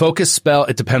 Yeah, focus spell.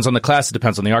 It depends on the class. It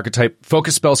depends on the archetype.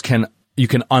 Focus spells you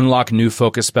can unlock new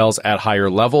focus spells at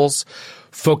higher levels.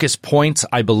 Focus points,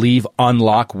 I believe,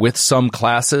 unlock with some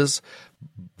classes.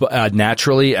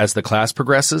 Naturally as the class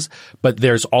progresses, but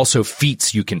there's also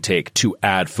feats you can take to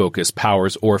add focus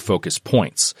powers or focus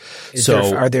points.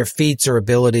 Are there feats or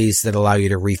abilities that allow you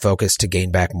to refocus to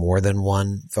gain back more than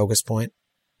one focus point?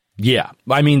 Yeah.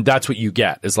 I mean, that's what you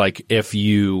get is like if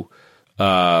you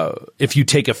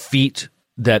take a feat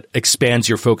that expands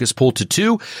your focus pool to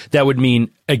 2, that would mean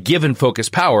a given focus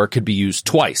power could be used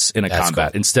twice in a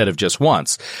combat instead of just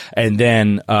once. And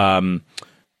then,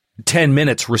 10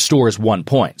 minutes restores 1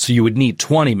 point. So you would need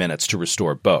 20 minutes to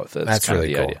restore both. That's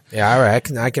really cool. Idea. Yeah, all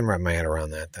right. I can wrap my head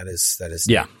around that. That is.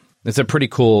 Yeah. It's a pretty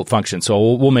cool function.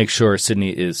 So we'll make sure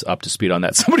Sydney is up to speed on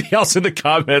that. Somebody else in the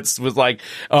comments was like,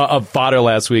 of Fodder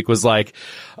last week was like,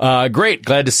 great.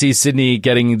 Glad to see Sydney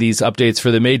getting these updates for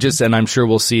the mages. And I'm sure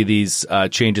we'll see these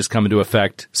changes come into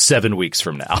effect 7 weeks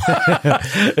from now.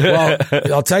 Well,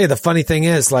 I'll tell you, the funny thing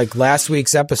is, like last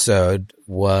week's episode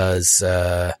was,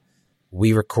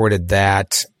 we recorded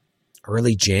that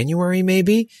early January,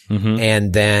 maybe. Mm-hmm.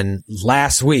 And then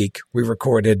last week we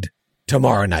recorded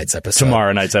tomorrow night's episode.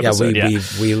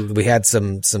 We had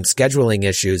some scheduling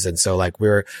issues. And so like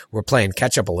we're playing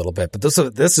catch up a little bit, but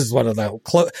this is one of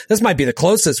this might be the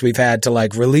closest we've had to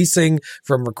like releasing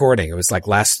from recording. It was like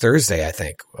last Thursday, I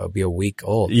think. It'll be a week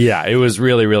old. Yeah. It was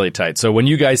really, really tight. So when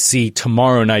you guys see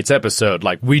tomorrow night's episode,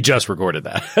 like we just recorded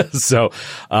that. So,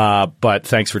 but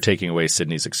thanks for taking away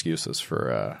Sydney's excuses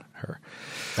for, her.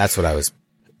 That's what I was.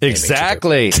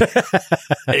 Exactly.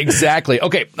 Exactly.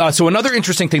 Okay. So another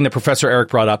interesting thing that Professor Eric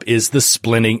brought up is the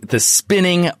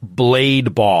spinning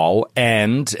blade ball.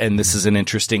 And this is an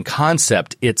interesting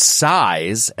concept. Its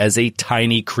size as a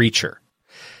tiny creature.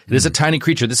 It is a tiny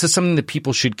creature. This is something that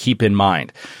people should keep in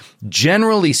mind.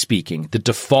 Generally speaking, the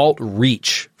default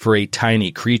reach for a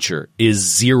tiny creature is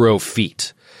 0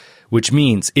 feet, which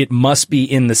means it must be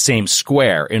in the same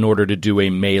square in order to do a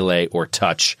melee or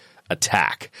touch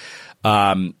attack.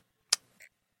 The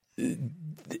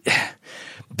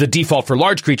default for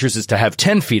large creatures is to have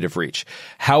 10 feet of reach.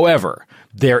 However,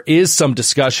 there is some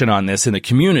discussion on this in the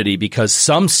community because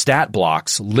some stat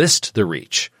blocks list the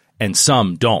reach and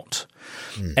some don't.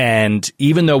 And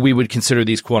even though we would consider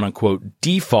these quote unquote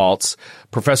defaults,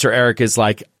 Professor Eric is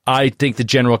like, I think the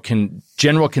general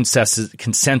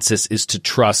consensus is to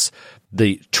trust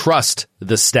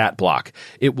the stat block.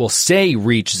 It will say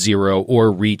reach 0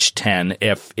 or reach 10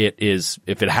 if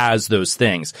it has those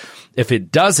things. If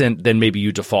it doesn't, then maybe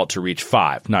you default to reach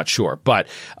 5. Not sure. But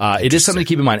it is something to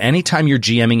keep in mind. Anytime you're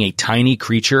GMing a tiny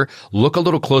creature, look a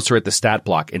little closer at the stat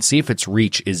block and see if its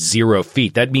reach is 0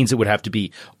 feet. That means it would have to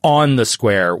be on the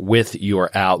square with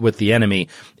the enemy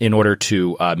in order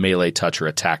to melee, touch, or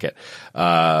attack it.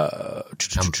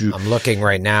 I'm looking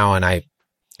right now and I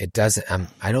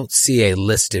don't see a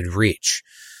listed reach.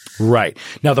 Right.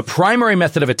 Now, the primary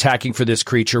method of attacking for this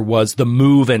creature was the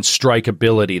move and strike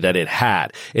ability that it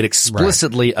had. It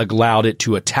explicitly allowed it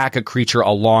to attack a creature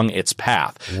along its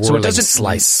path. So it doesn't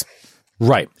slice.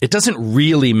 Right. It doesn't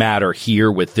really matter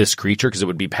here with this creature because it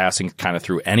would be passing kind of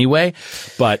through anyway.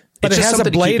 But it has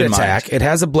a blade attack. It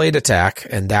has a blade attack,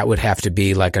 and that would have to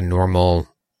be like a normal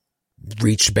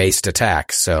reach-based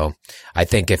attack. So I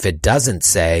think if it doesn't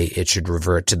say, it should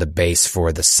revert to the base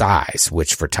for the size,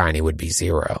 which for tiny would be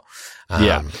 0.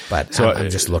 But so I'm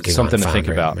just looking something on to think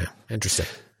Foundry. about. Yeah, interesting.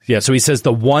 Yeah, so he says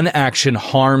the one action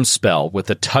harm spell with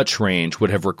the touch range would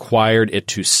have required it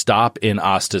to stop in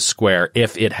Asta's square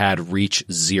if it had reach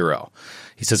 0.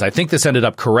 He says, I think this ended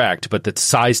up correct, but the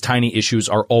size tiny issues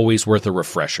are always worth a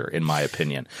refresher, in my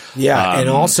opinion. Yeah, and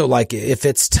also, like, if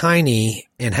it's tiny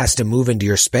and has to move into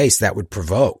your space, that would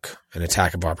provoke an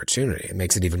attack of opportunity. It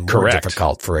makes it even more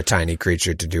difficult for a tiny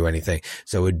creature to do anything.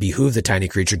 So it would behoove the tiny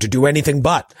creature to do anything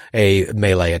but a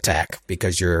melee attack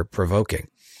because you're provoking.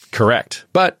 Correct.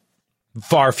 But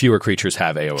far fewer creatures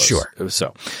have AOs. Sure.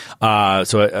 So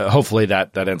hopefully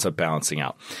that ends up balancing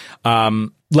out.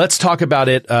 Let's talk about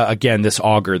it again. This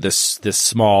auger, this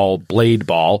small blade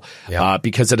ball,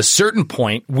 because at a certain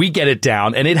point we get it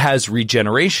down and it has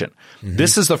regeneration. Mm-hmm.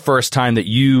 This is the first time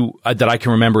that I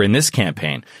can remember in this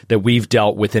campaign that we've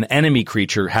dealt with an enemy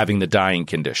creature having the dying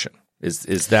condition.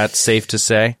 Is that safe to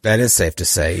say? That is safe to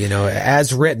say. You know,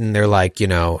 as written, they're like, you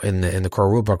know, in the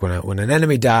core rulebook, when an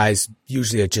enemy dies,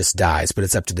 usually it just dies, but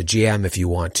it's up to the GM if you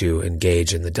want to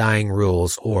engage in the dying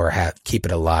rules or keep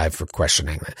it alive for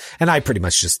questioning it. And I pretty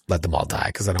much just let them all die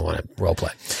because I don't want to role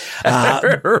play.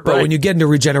 But when you get into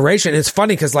regeneration, it's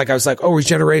funny because I was like, oh,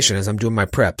 regeneration as I'm doing my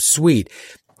prep. Sweet.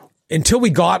 Until we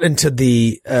got into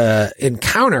the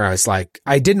encounter, I was like,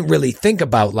 I didn't really think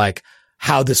about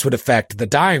how this would affect the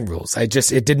dying rules. I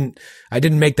didn't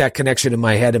make that connection in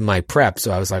my head in my prep.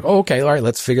 So I was like, oh, okay, all right,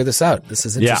 let's figure this out. This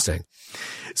is interesting. Yeah.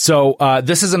 So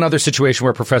this is another situation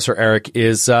where Professor Eric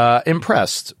is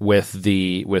impressed with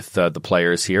the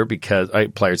players here because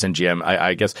players and GM,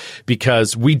 I guess,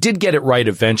 because we did get it right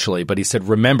eventually. But he said,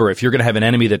 remember, if you're going to have an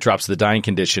enemy that drops the dying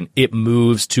condition, it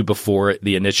moves to before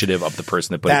the initiative of the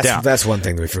person that put it down. That's one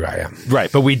thing that we forgot. Yeah, right.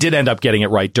 But we did end up getting it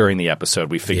right during the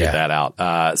episode. We figured that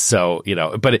out. So you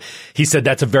know, but he said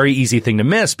that's a very easy thing to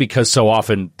miss because so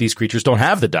often these creatures don't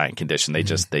have the dying condition. They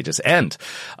just end.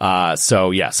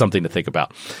 So yeah, something to think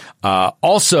about.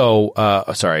 So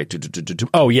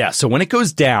when it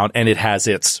goes down and it has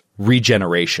its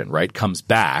regeneration, right, comes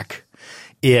back,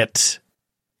 it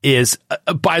is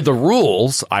by the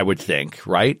rules, I would think,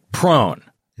 right, prone,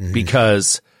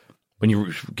 because when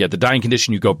you get the dying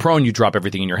condition, you go prone, you drop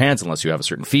everything in your hands unless you have a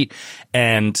certain feat,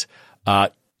 and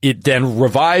it then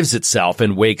revives itself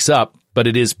and wakes up. But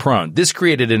it is prone. This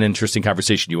created an interesting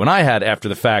conversation you and I had after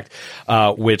the fact,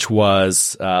 which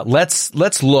was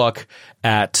let's look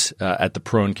at the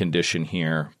prone condition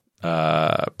here.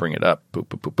 Bring it up. Boom,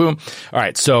 boom, boom, boom. All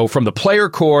right. So from the player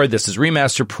core, this is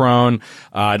remaster prone.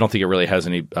 I don't think it really has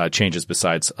any changes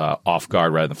besides off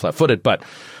guard rather than flat footed, but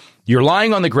you're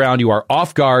lying on the ground, you are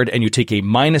off guard, and you take a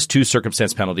 -2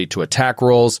 circumstance penalty to attack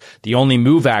rolls. The only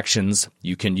move actions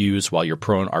you can use while you're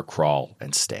prone are crawl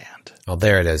and stand. Oh,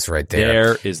 there it is right there.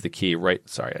 There is the key right.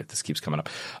 Sorry, this keeps coming up.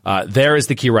 There is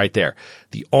the key right there.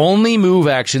 The only move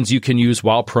actions you can use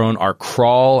while prone are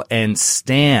crawl and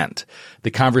stand.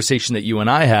 The conversation that you and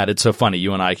I had, it's so funny.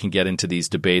 You and I can get into these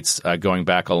debates going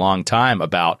back a long time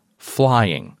about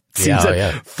flying.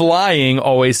 Flying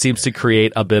always seems to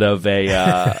create a bit of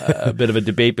a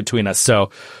debate between us.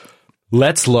 So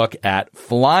let's look at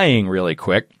flying really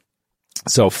quick.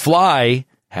 So fly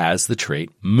has the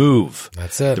trait move.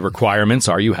 That's it. The requirements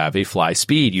are you have a fly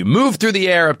speed. You move through the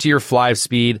air up to your fly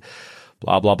speed,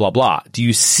 blah, blah, blah, blah. Do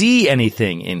you see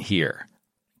anything in here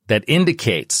that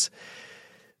indicates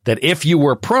that if you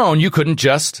were prone, you couldn't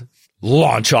just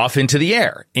launch off into the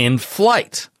air in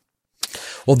flight?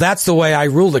 Well, that's the way I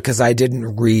ruled it because I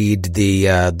didn't read the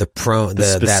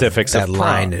specifics that of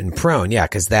line prone. in prone. Yeah,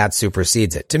 because that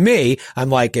supersedes it. To me, I'm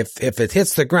like, if it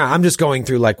hits the ground, I'm just going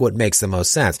through like what makes the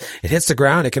most sense. It hits the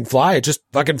ground, it can fly, it just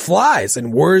fucking flies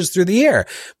and whirs through the air.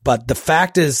 But the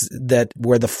fact is that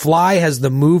where the fly has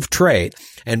the move trait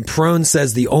and prone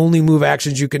says the only move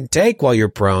actions you can take while you're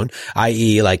prone,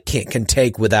 i.e. like can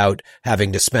take without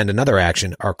having to spend another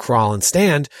action, are crawl and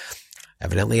stand.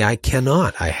 Evidently, I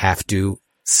cannot. I have to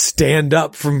stand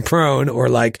up from prone, or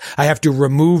like I have to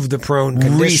remove the prone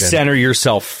condition. Recenter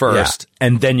yourself first,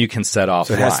 and then you can set off.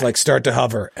 So it has to like start to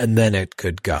hover, and then it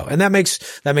could go. And that makes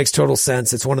total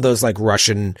sense. It's one of those like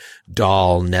Russian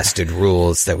doll nested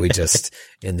rules that we just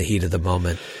in the heat of the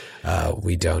moment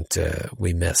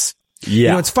we miss. Yeah. You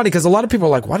know, it's funny because a lot of people are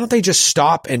like, why don't they just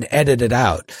stop and edit it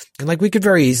out? And like, we could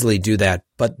very easily do that.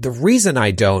 But the reason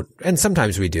I don't, and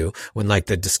sometimes we do when like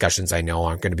the discussions I know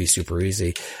aren't going to be super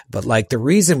easy, but like the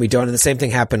reason we don't, and the same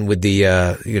thing happened with the,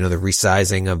 the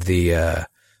resizing of the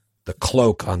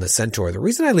cloak on the Centaur. The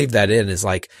reason I leave that in is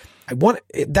like, I want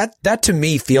that to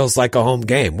me feels like a home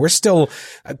game. We're still,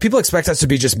 people expect us to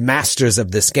be just masters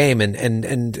of this game.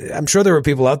 And I'm sure there are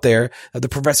people out there, the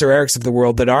Professor Erics of the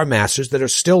world, that are masters that are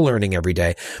still learning every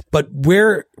day. But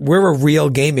we're a real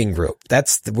gaming group.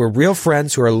 We're real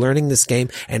friends who are learning this game.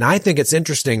 And I think it's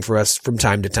interesting for us from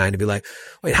time to time to be like,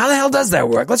 wait, how the hell does that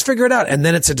work? Let's figure it out. And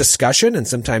then it's a discussion. And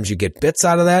sometimes you get bits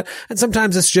out of that. And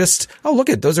sometimes it's just, oh, look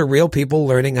those are real people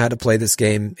learning how to play this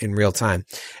game in real time.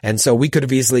 And so we could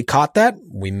have easily caught that.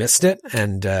 We missed it.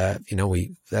 And,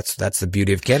 that's the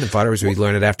beauty of Cannon Fodder, is we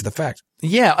learn it after the fact.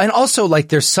 Yeah. And also, like,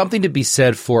 there's something to be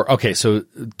said for, okay, so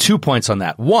 2 points on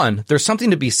that. One, there's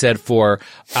something to be said for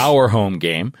our home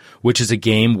game, which is a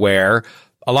game where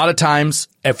a lot of times,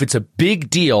 if it's a big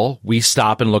deal, we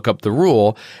stop and look up the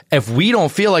rule. If we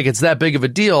don't feel like it's that big of a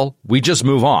deal, we just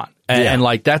move on. And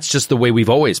like, that's just the way we've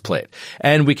always played.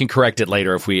 And we can correct it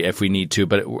later if we need to.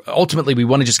 But ultimately, we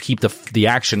want to just keep the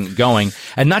action going.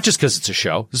 And not just because it's a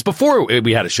show. This is before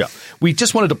we had a show. We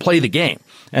just wanted to play the game.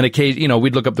 And occasionally,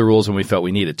 we'd look up the rules when we felt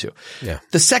we needed to. Yeah.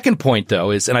 The second point,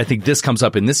 though, is, and I think this comes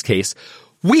up in this case,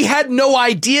 we had no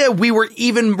idea we were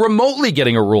even remotely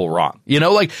getting a rule wrong. You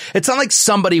know, like, it's not like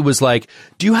somebody was like,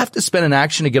 do you have to spend an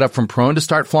action to get up from prone to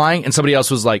start flying? And somebody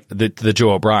else was like, the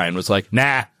Joe O'Brien was like,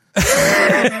 nah.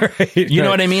 You know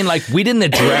what I mean? Like, we didn't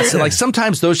address it. Like,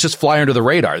 sometimes those just fly under the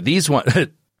radar. These ones,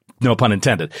 no pun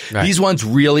intended. Right. These ones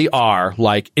really are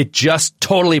like, it just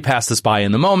totally passed us by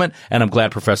in the moment. And I'm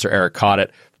glad Professor Eric caught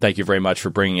it. Thank you very much for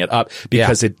bringing it up,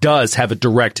 because it does have a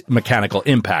direct mechanical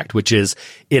impact, which is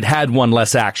it had one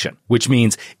less action, which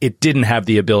means it didn't have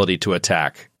the ability to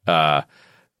attack,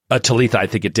 Talitha. I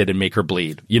think it did, and make her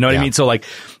bleed. You know what I mean? So like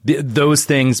those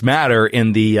things matter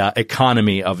in the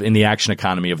in the action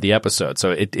economy of the episode. So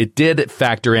it did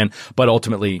factor in, but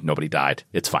ultimately nobody died.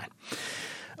 It's fine.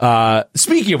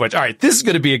 Speaking of which, all right, this is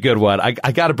going to be a good one.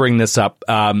 I got to bring this up.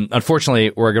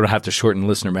 Unfortunately, we're going to have to shorten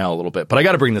listener mail a little bit, but I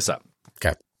got to bring this up.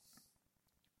 Okay.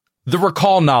 The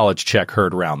recall knowledge check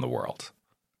heard around the world.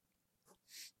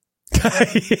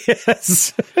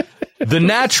 Yes. The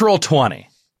natural 20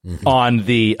 on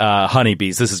the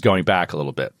honeybees. This is going back a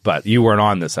little bit, but you weren't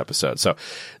on this episode. So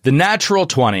the natural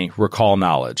 20 recall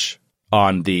knowledge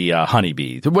on the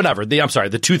honeybee, whatever.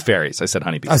 The tooth fairies. I said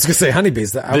honeybees. I was going to say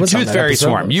honeybees. The tooth fairy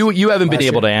swarm. You haven't been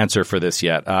able to answer for this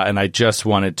yet, and I just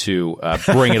wanted to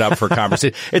bring it up for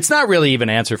conversation. It's not really even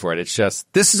answer for it. It's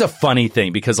just, this is a funny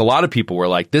thing, because a lot of people were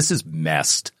like, this is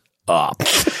messed up.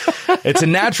 It's a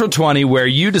natural 20 where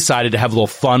you decided to have a little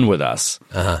fun with us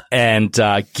and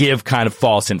give kind of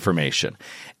false information.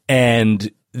 And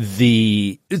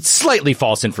it's slightly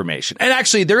false information. And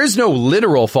actually, there is no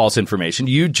literal false information.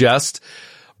 You just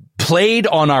played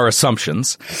on our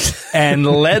assumptions and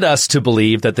led us to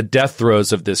believe that the death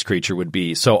throes of this creature would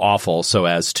be so awful so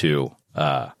as to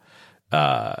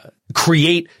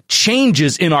create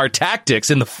changes in our tactics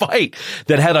in the fight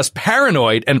that had us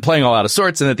paranoid and playing all out of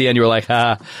sorts. And at the end, you were like,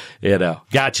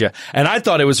 gotcha. And I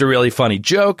thought it was a really funny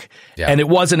joke. Yeah. And it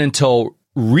wasn't until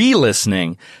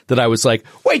re-listening that I was like,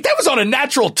 wait, that was on a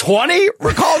natural 20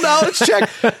 recall knowledge check.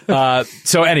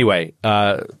 So anyway,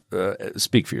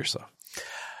 speak for yourself.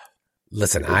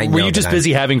 Listen, I know. Were you just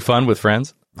busy having fun with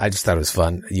friends? I just thought it was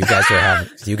fun. You guys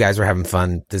were having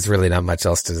fun. There's really not much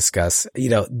else to discuss. You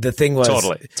know, the thing was,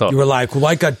 totally. You were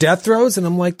like a death throes? And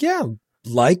I'm like, yeah,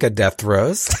 like a death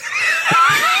throes.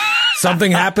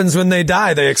 something happens when they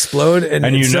die. They explode, and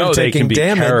you instead know of they taking can be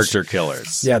damage, character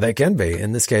killers. Yeah, they can be.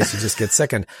 In this case, you just get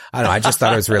sickened. I don't know. I just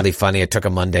thought it was really funny. It took a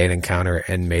mundane encounter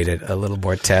and made it a little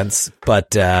more tense.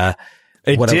 But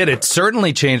It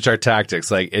certainly changed our tactics.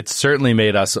 Like, it certainly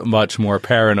made us much more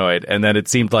paranoid. And then it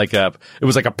seemed like it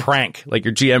was like a prank, like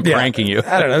your GM pranking you.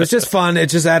 I don't know. It was just fun.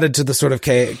 It just added to the sort of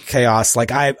chaos.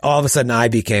 Like, all of a sudden I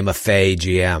became a Fey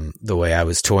GM the way I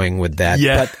was toying with that.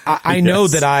 Yeah. But I know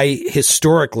that I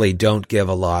historically don't give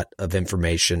a lot of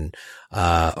information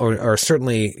or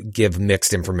certainly give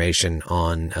mixed information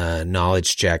on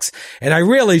knowledge checks. And I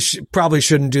really probably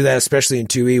shouldn't do that, especially in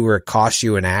 2E where it costs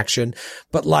you an action.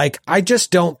 But like, I just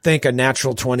don't think a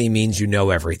natural 20 means you know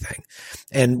everything.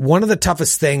 And one of the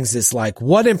toughest things is like,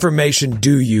 what information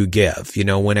do you give? You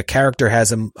know, when a character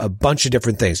has a bunch of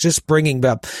different things, just bringing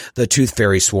up the Tooth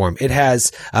Fairy Swarm, it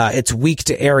has, it's weak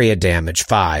to area damage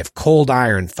 5, cold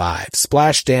iron 5,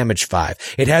 splash damage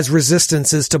 5. It has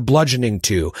resistances to bludgeoning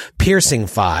 2, piercing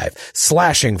 5,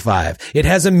 slashing 5. It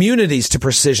has immunities to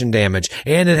precision damage,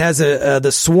 and it has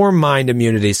the swarm mind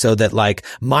immunity so that like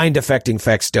mind affecting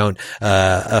effects don't,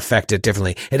 affect it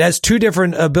differently. It has 2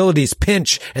 different abilities,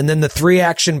 pinch, and then the 3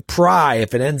 action pry.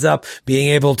 If it ends up being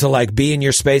able to like be in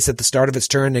your space at the start of its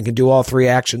turn and can do all 3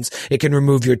 actions, it can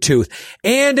remove your tooth.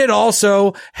 And it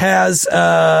also has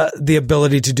the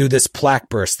ability to do this plaque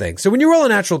burst thing. So when you roll a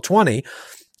natural 20,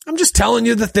 I'm just telling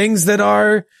you the things that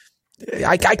are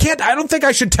I don't think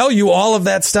I should tell you all of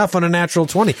that stuff on a natural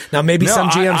 20. Now maybe some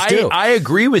GMs do. I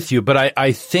agree with you, but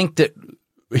I think that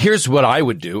here's what I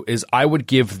would do is I would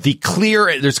give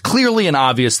there's clearly and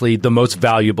obviously the most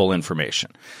valuable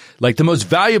information. Like, the most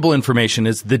valuable information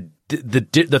is the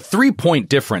 3-point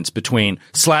difference between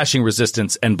slashing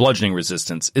resistance and bludgeoning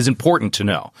resistance is important to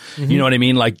know. Mm-hmm. You know what I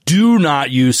mean? Like, do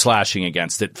not use slashing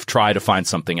against it. Try to find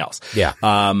something else. Yeah.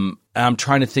 I'm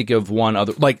trying to think of one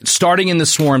other, like starting in the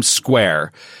swarm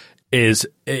square is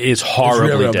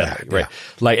horribly deadly. Bad, right. Yeah.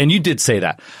 Like, and you did say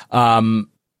that.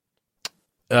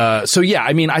 So yeah,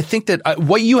 I mean, I think that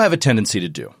what you have a tendency to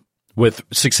do with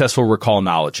successful recall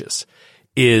knowledges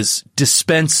is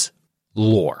dispense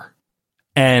lore.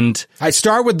 And I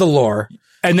start with the lore.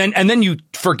 And then you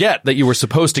forget that you were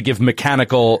supposed to give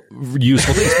mechanical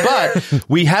useful things. But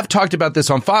we have talked about this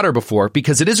on Fodder before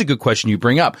because it is a good question you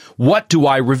bring up. What do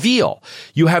I reveal?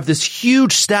 You have this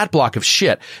huge stat block of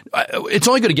shit. It's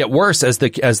only going to get worse as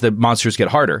the monsters get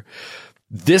harder.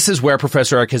 This is where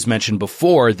Professor Eric has mentioned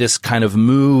before this kind of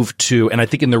move to, and I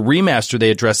think in the remaster they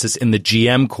address this in the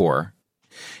GM core,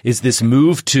 is this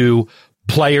move to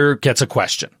player gets a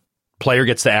question. Player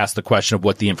gets to ask the question of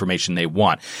what the information they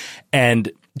want.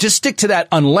 And just stick to that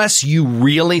unless you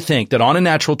really think that on a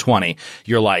natural 20,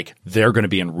 you're like, they're going to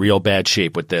be in real bad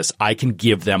shape with this. I can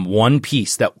give them one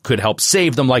piece that could help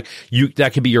save them. Like,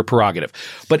 that could be your prerogative.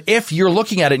 But if you're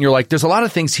looking at it and you're like, there's a lot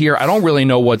of things here, I don't really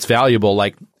know what's valuable,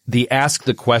 like the ask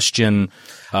the question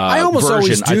I almost version,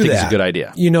 always do I think that. is a good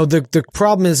idea. You know, the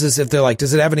problem is if they're like,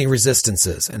 does it have any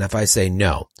resistances? And if I say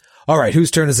no, all right, whose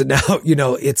turn is it now? You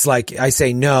know, it's like I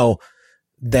say no,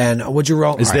 then would you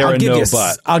roll? Is there a no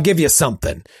but? I'll give you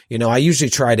something. You know, I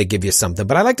usually try to give you something,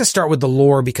 but I like to start with the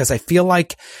lore because I feel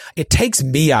like it takes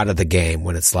me out of the game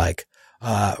when it's like,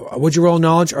 would you roll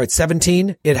knowledge? All right,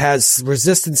 17. It has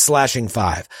resistance slashing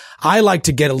 5. I like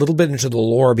to get a little bit into the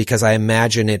lore because I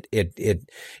imagine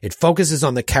it focuses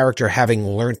on the character having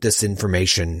learned this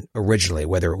information originally,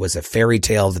 whether it was a fairy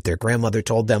tale that their grandmother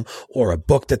told them or a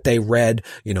book that they read.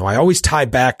 You know, I always tie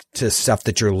back to stuff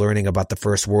that you're learning about the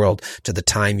first world to the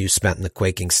time you spent in the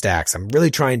Quaking Stacks. I'm really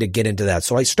trying to get into that.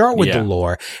 So I start with the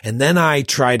lore and then I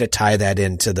try to tie that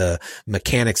into the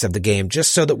mechanics of the game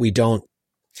just so that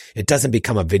it doesn't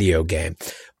become a video game.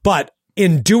 But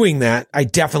in doing that, I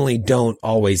definitely don't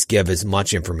always give as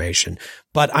much information,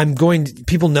 but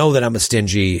people know that I'm a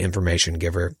stingy information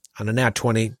giver. On a nat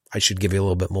 20, I should give you a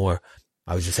little bit more.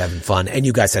 I was just having fun and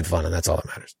you guys had fun and that's all that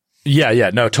matters.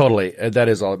 Yeah, no, totally. That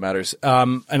is all that matters.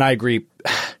 And I agree.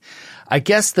 I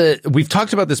guess we've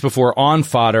talked about this before on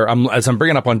Fodder. As I'm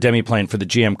bringing up on Demiplane for the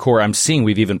GM core, I'm seeing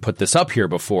we've even put this up here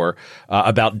before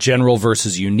about general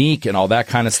versus unique and all that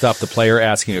kind of stuff. The player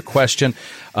asking a question.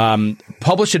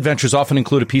 Published adventures often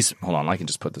include a piece. Hold on, I can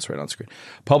just put this right on screen.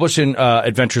 Published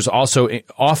adventures also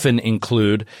often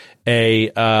include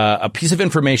a piece of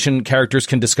information characters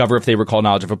can discover if they recall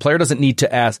knowledge. If a player doesn't need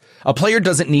to ask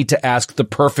the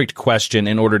perfect question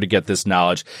in order to get this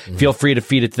knowledge. Mm-hmm. Feel free to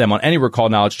feed it to them on any recall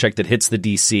knowledge check that hits the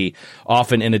DC,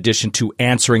 often in addition to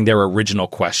answering their original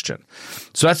question.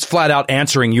 So that's flat out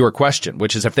answering your question,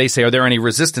 which is if they say, are there any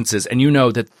resistances? And you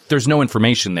know that there's no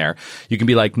information there. You can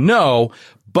be like, no,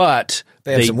 but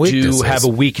they do have a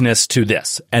weakness to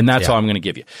this, and that's all I'm going to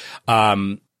give you.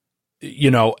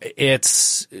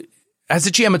 It's as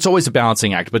a GM, it's always a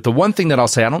balancing act. But the one thing that I'll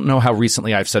say, I don't know how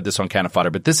recently I've said this on Can of Fodder,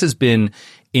 but this has been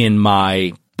in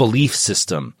my belief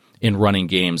system in running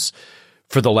games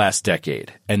for the last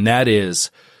decade, and that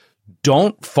is,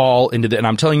 don't fall into the, and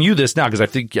I'm telling you this now because I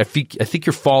think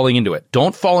you're falling into it.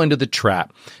 Don't fall into the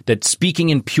trap that speaking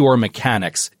in pure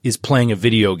mechanics is playing a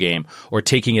video game or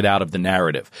taking it out of the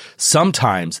narrative.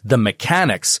 Sometimes the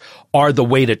mechanics are the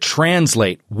way to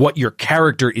translate what your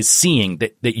character is seeing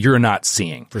that you're not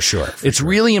seeing. For sure. It's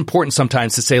really important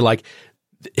sometimes to say, like,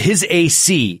 his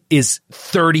AC is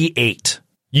 38.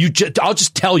 I'll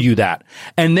just tell you that.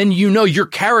 And then your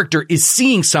character is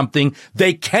seeing something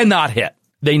they cannot hit.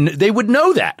 They would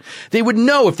know that. They would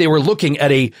know if they were looking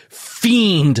at a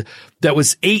fiend that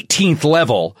was 18th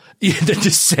level that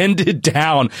descended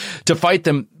down to fight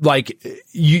them. Like,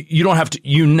 you don't have to,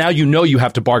 you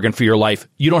have to bargain for your life.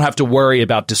 You don't have to worry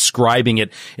about describing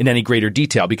it in any greater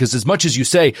detail, because as much as you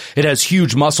say it has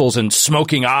huge muscles and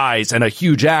smoking eyes and a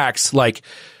huge axe, like,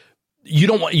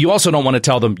 you also don't want to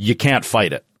tell them you can't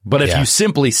fight it. But if you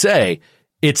simply say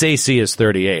its AC is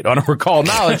 38 on a recall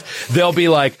knowledge, they'll be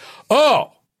like,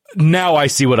 oh, now I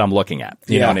see what I'm looking at.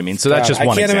 You know what I mean? So that's just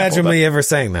one example. I can't imagine me ever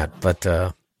saying that, but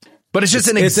it's just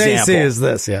an example. Its AC is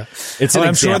this, It's an I'm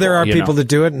example, sure there are people that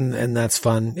do it, and that's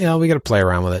fun. We got to play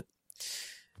around with it.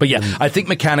 But yeah, I think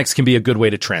mechanics can be a good way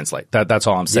to translate. That's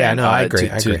all I'm saying. Yeah, no, I agree.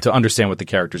 To understand what the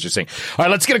characters are saying. All right,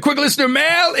 let's get a quick listener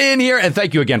mail in here. And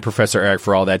thank you again, Professor Eric,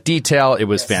 for all that detail. It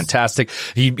was fantastic.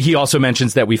 He also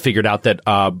mentions that we figured out that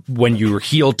when you're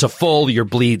healed to full, your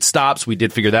bleed stops. We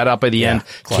did figure that out by the end.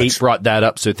 Clutch. Kate brought that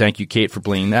up, so thank you, Kate, for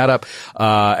bringing that up.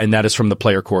 And that is from the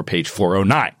Player Core page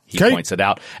 409. He points it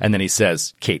out, and then he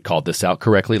says Kate called this out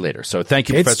correctly later. So thank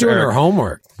you, Professor Eric. Kate's doing her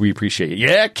homework. We appreciate it.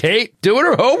 Yeah, Kate, doing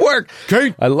her homework.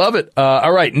 Kate. I love it.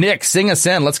 All right, Nick, sing us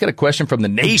in. Let's get a question from the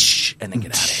nation and then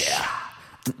get out of here.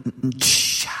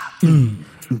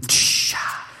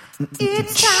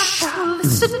 It's time to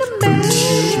listen to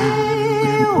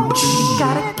mail.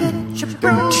 Gotta get your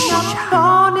brain up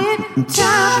on it.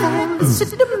 Time to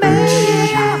listen to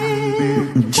mail.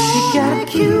 You gotta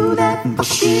cue that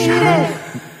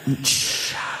bucket.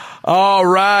 All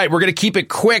right, we're going to keep it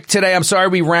quick today. I'm sorry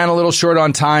we ran a little short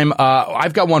on time.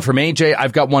 I've got one from AJ.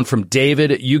 I've got one from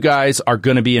David. You guys are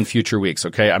going to be in future weeks,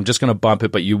 okay? I'm just going to bump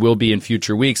it, but you will be in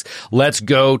future weeks. Let's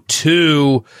go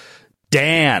to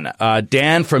Dan.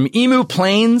 Dan from Emu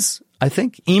Plains, I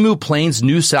think. Emu Plains,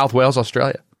 New South Wales,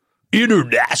 Australia.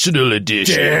 International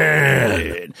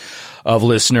edition of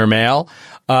listener mail.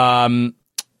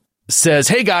 Says,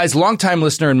 hey guys, longtime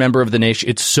listener and member of the nation.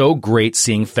 It's so great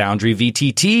seeing Foundry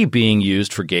VTT being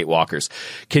used for Gatewalkers.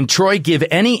 Can Troy give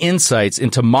any insights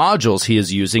into modules he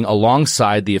is using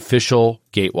alongside the official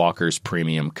Gatewalkers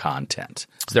premium content?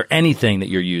 Is there anything that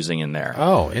you're using in there?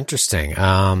 Oh, interesting.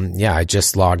 I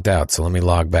just logged out, so let me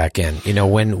log back in.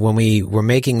 When we were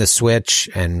making the switch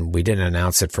and we didn't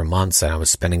announce it for months and I was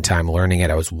spending time learning it,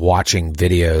 I was watching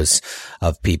videos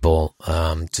of people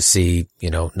to see,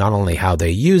 not only how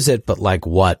they use it, but like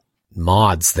what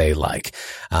mods they like.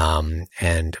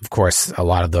 And of course, a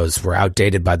lot of those were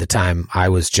outdated by the time I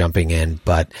was jumping in,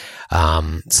 but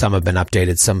some have been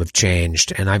updated, some have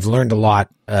changed. And I've learned a lot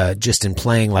just in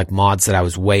playing, like mods that I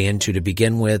was way into to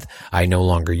begin with, I no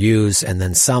longer use. And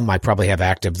then some I probably have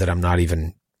active that I'm not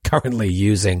even currently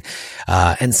using,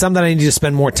 and some that I need to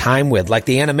spend more time with, like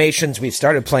the animations. We've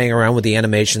started playing around with the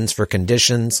animations for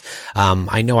conditions.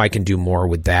 I know I can do more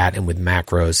with that and with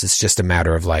macros. It's just a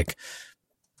matter of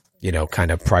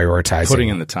kind of prioritizing. Putting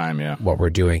in the time, what we're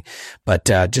doing. But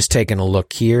just taking a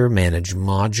look here, manage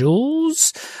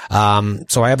modules.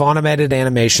 So I have automated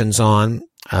animations on.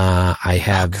 I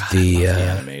have the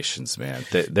animations, man.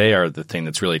 They are the thing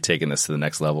that's really taken this to the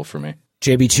next level for me.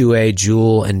 JB2A,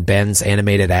 Jewel, and Ben's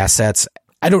animated assets.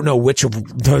 I don't know which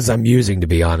of those I'm using, to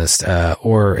be honest,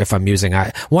 or if I'm using,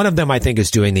 one of them I think is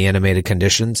doing the animated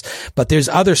conditions, but there's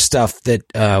other stuff that,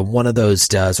 one of those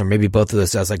does, or maybe both of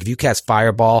those does. Like if you cast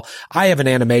Fireball, I have an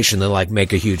animation that like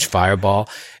make a huge fireball.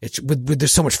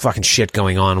 There's so much fucking shit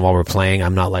going on while we're playing.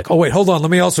 I'm not like, oh wait, hold on,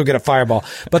 let me also get a fireball.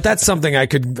 But that's something I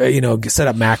could, set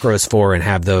up macros for and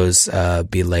have those,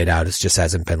 be laid out. It just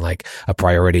hasn't been like a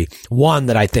priority. One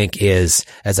that I think is,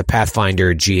 as a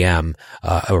Pathfinder GM,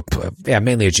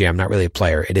 mainly a GM, not really a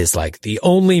player. It is like the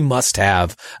only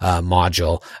must-have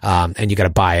module, and you got to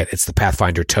buy it. It's the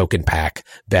Pathfinder Token Pack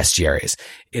Bestiaries.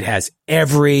 It has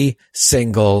every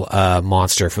single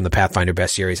monster from the Pathfinder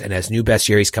Bestiaries, and as new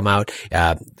Bestiaries come out,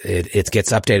 it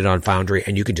gets updated on Foundry,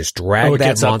 and you can just drag that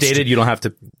gets monster. Updated. You don't have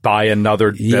to buy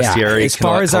another Bestiary. As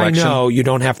far as I know, you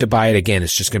don't have to buy it again.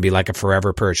 It's just going to be like a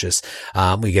forever purchase.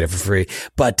 We get it for free,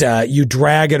 but you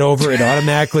drag it over, it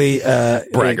automatically.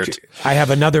 Braggart. I have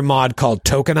another mod called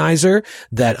Tokenizer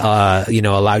that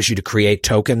allows you to create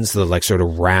tokens, the like sort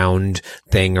of round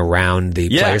thing around the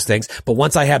players' things. But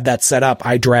once I have that set up,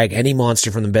 I drag any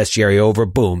monster from the bestiary over,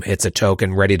 boom, it's a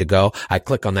token ready to go. I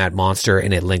click on that monster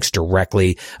and it links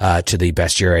directly to the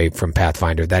bestiary from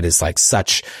Pathfinder. That is like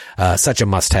such a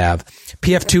must-have.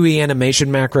 PF2E animation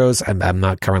macros, I'm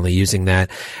not currently using that.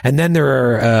 And then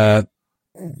there are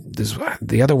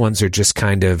the other ones are just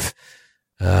kind of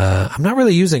I'm not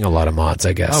really using a lot of mods,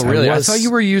 I guess. Oh, really? I thought you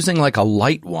were using like a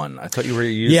light one. I thought you were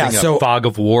using a Fog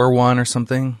of War one or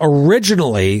something.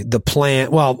 Originally, the plan,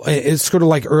 it's sort of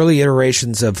like early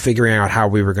iterations of figuring out how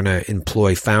we were going to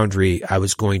employ Foundry. I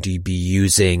was going to be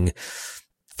using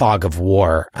Fog of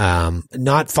War.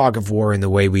 Not Fog of War in the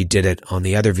way we did it on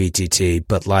the other VTT,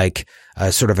 but like a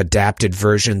sort of adapted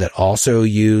version that also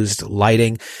used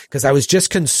lighting, because I was just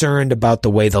concerned about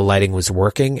the way the lighting was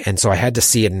working. And so I had to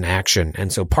see it in action. And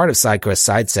so part of SideQuest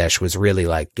Side Sesh was really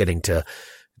like getting to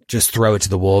just throw it to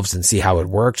the wolves and see how it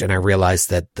worked. And I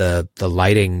realized that the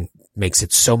lighting makes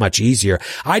it so much easier.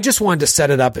 I just wanted to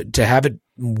set it up to have it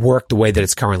work the way that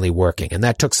it's currently working. And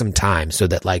that took some time so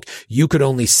that like you could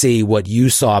only see what you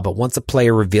saw, but once a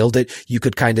player revealed it, you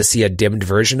could kind of see a dimmed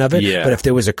version of it. Yeah. But if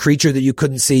there was a creature that you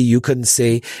couldn't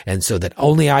see. And so that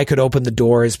only I could open the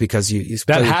doors because you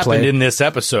that happened in this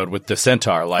episode with the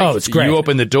Centaur. Like, it's great. You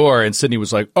opened the door and Sydney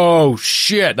was like, oh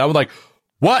shit. I was like,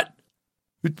 what?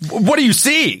 What do you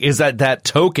see? Is that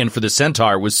token for the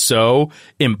Centaur was so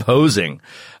imposing.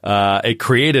 It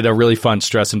created a really fun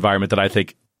stress environment that I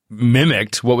think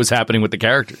mimicked what was happening with the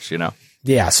characters, you know?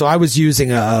 Yeah, so I was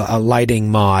using a lighting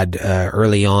mod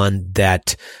early on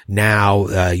that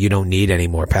now you don't need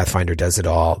anymore. Pathfinder does it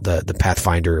all. The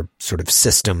Pathfinder sort of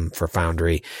system for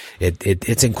Foundry,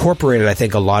 it's incorporated, I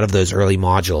think, a lot of those early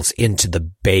modules into the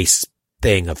base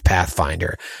thing of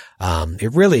Pathfinder.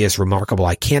 It really is remarkable.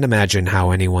 I can't imagine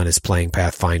how anyone is playing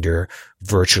Pathfinder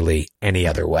virtually any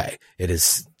other way. It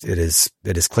is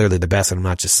clearly the best. And I'm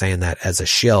not just saying that as a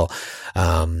shill.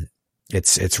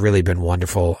 It's really been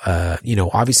wonderful.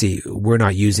 Obviously we're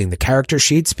not using the character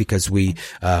sheets because we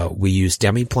use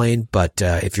Demiplane, but,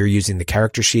 if you're using the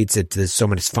character sheets, there's so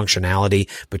much functionality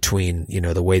between,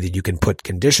 the way that you can put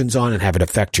conditions on and have it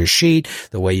affect your sheet,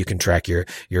 the way you can track your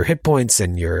hit points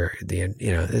and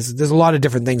there's a lot of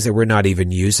different things that we're not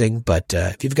even using, but,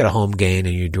 if you've got a home game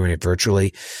and you're doing it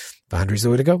virtually, Foundry's the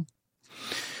way to go.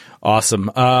 Awesome.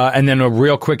 And then a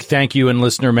real quick thank you in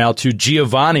listener mail to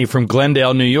Giovanni from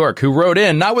Glendale, New York, who wrote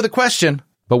in, not with a question,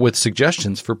 but with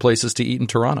suggestions for places to eat in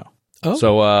Toronto. Oh.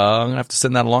 So I'm going to have to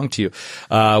send that along to you.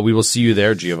 We will see you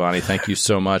there, Giovanni. Thank you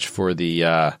so much for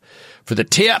the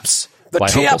tips. I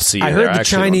hope I'll see you I there. heard the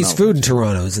Chinese food in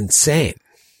Toronto is insane.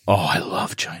 Oh, I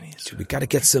love Chinese. Dude, we got to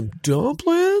get some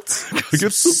dumplings.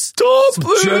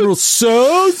 Some General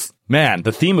Tso's. Man,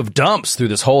 the theme of dumps through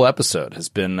this whole episode has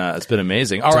been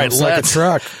amazing. All right,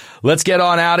 let's get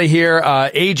on out of here.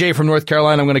 AJ from North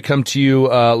Carolina, I'm going to come to you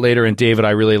later. And David,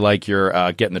 I really like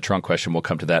your get in the trunk question. We'll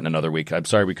come to that in another week. I'm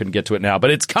sorry we couldn't get to it now,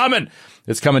 but it's coming.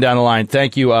 It's coming down the line.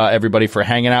 Thank you, everybody, for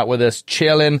hanging out with us,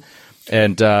 chilling,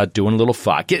 and doing a little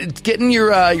FOD. Getting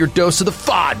your dose of the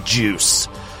FOD juice.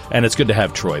 And it's good to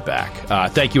have Troy back.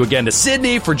 Thank you again to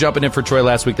Sydney for jumping in for Troy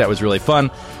last week. That was really fun.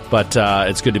 But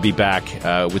it's good to be back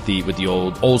with the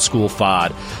old school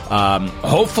FOD.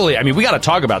 Hopefully, I mean, we got to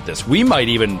talk about this. We might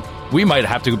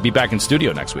have to be back in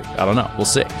studio next week. I don't know. We'll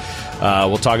see.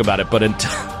 We'll talk about it. But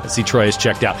I see Troy is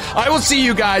checked out. I will see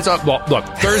you guys.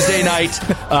 Thursday night.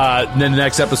 Then the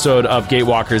next episode of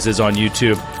Gatewalkers is on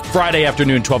YouTube. Friday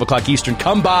afternoon, 12 o'clock Eastern.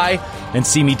 Come by and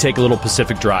see me take a little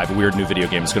Pacific Drive, a weird new video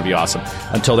game. It's going to be awesome.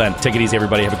 Until then, take it easy,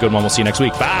 everybody. Have a good one. We'll see you next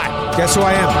week. Bye. Guess who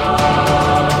I am?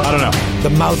 I don't know. The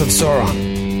mouth of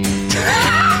Sauron.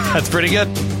 That's pretty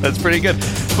good.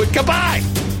 But goodbye.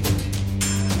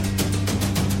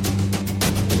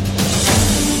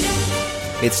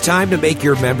 It's time to make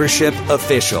your membership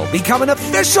official. Become an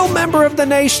official member of the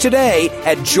Naish today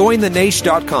at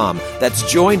jointhenaish.com. That's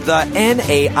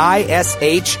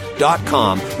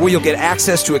jointhenaish.com, where you'll get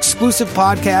access to exclusive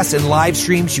podcasts and live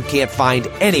streams you can't find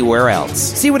anywhere else.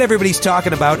 See what everybody's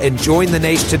talking about and join the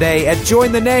Naish today at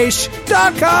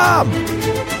jointhenaish.com.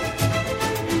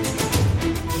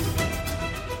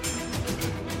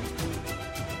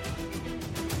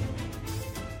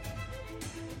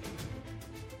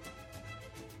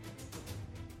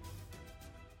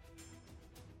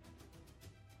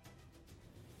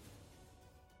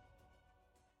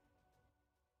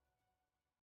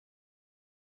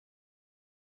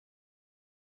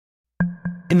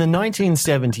 In the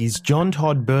 1970s, John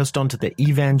Todd burst onto the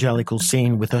evangelical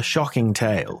scene with a shocking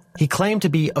tale. He claimed to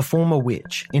be a former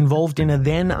witch, involved in a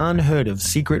then unheard-of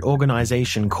secret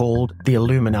organization called the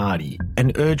Illuminati,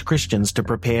 and urged Christians to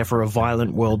prepare for a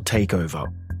violent world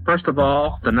takeover. First of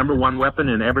all, the number one weapon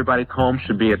in everybody's home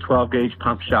should be a 12-gauge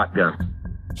pump shotgun.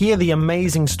 Hear the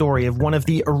amazing story of one of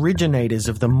the originators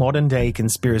of the modern-day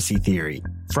conspiracy theory.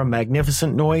 From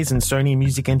Magnificent Noise and Sony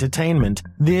Music Entertainment,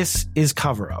 this is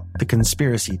Cover Up, the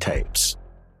Conspiracy Tapes.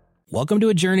 Welcome to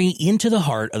a journey into the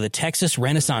heart of the Texas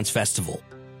Renaissance Festival,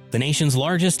 the nation's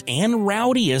largest and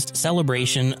rowdiest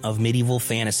celebration of medieval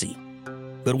fantasy.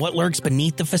 But what lurks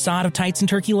beneath the facade of tights and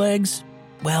turkey legs?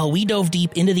 Well, we dove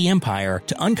deep into the empire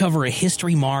to uncover a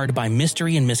history marred by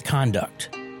mystery and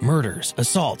misconduct, murders,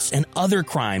 assaults, and other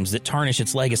crimes that tarnish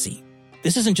its legacy.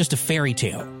 This isn't just a fairy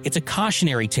tale. It's a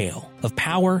cautionary tale of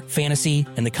power, fantasy,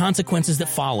 and the consequences that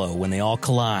follow when they all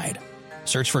collide.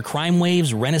 Search for Crime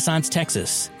Waves Renaissance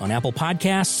Texas on Apple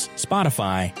Podcasts,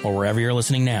 Spotify, or wherever you're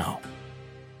listening now.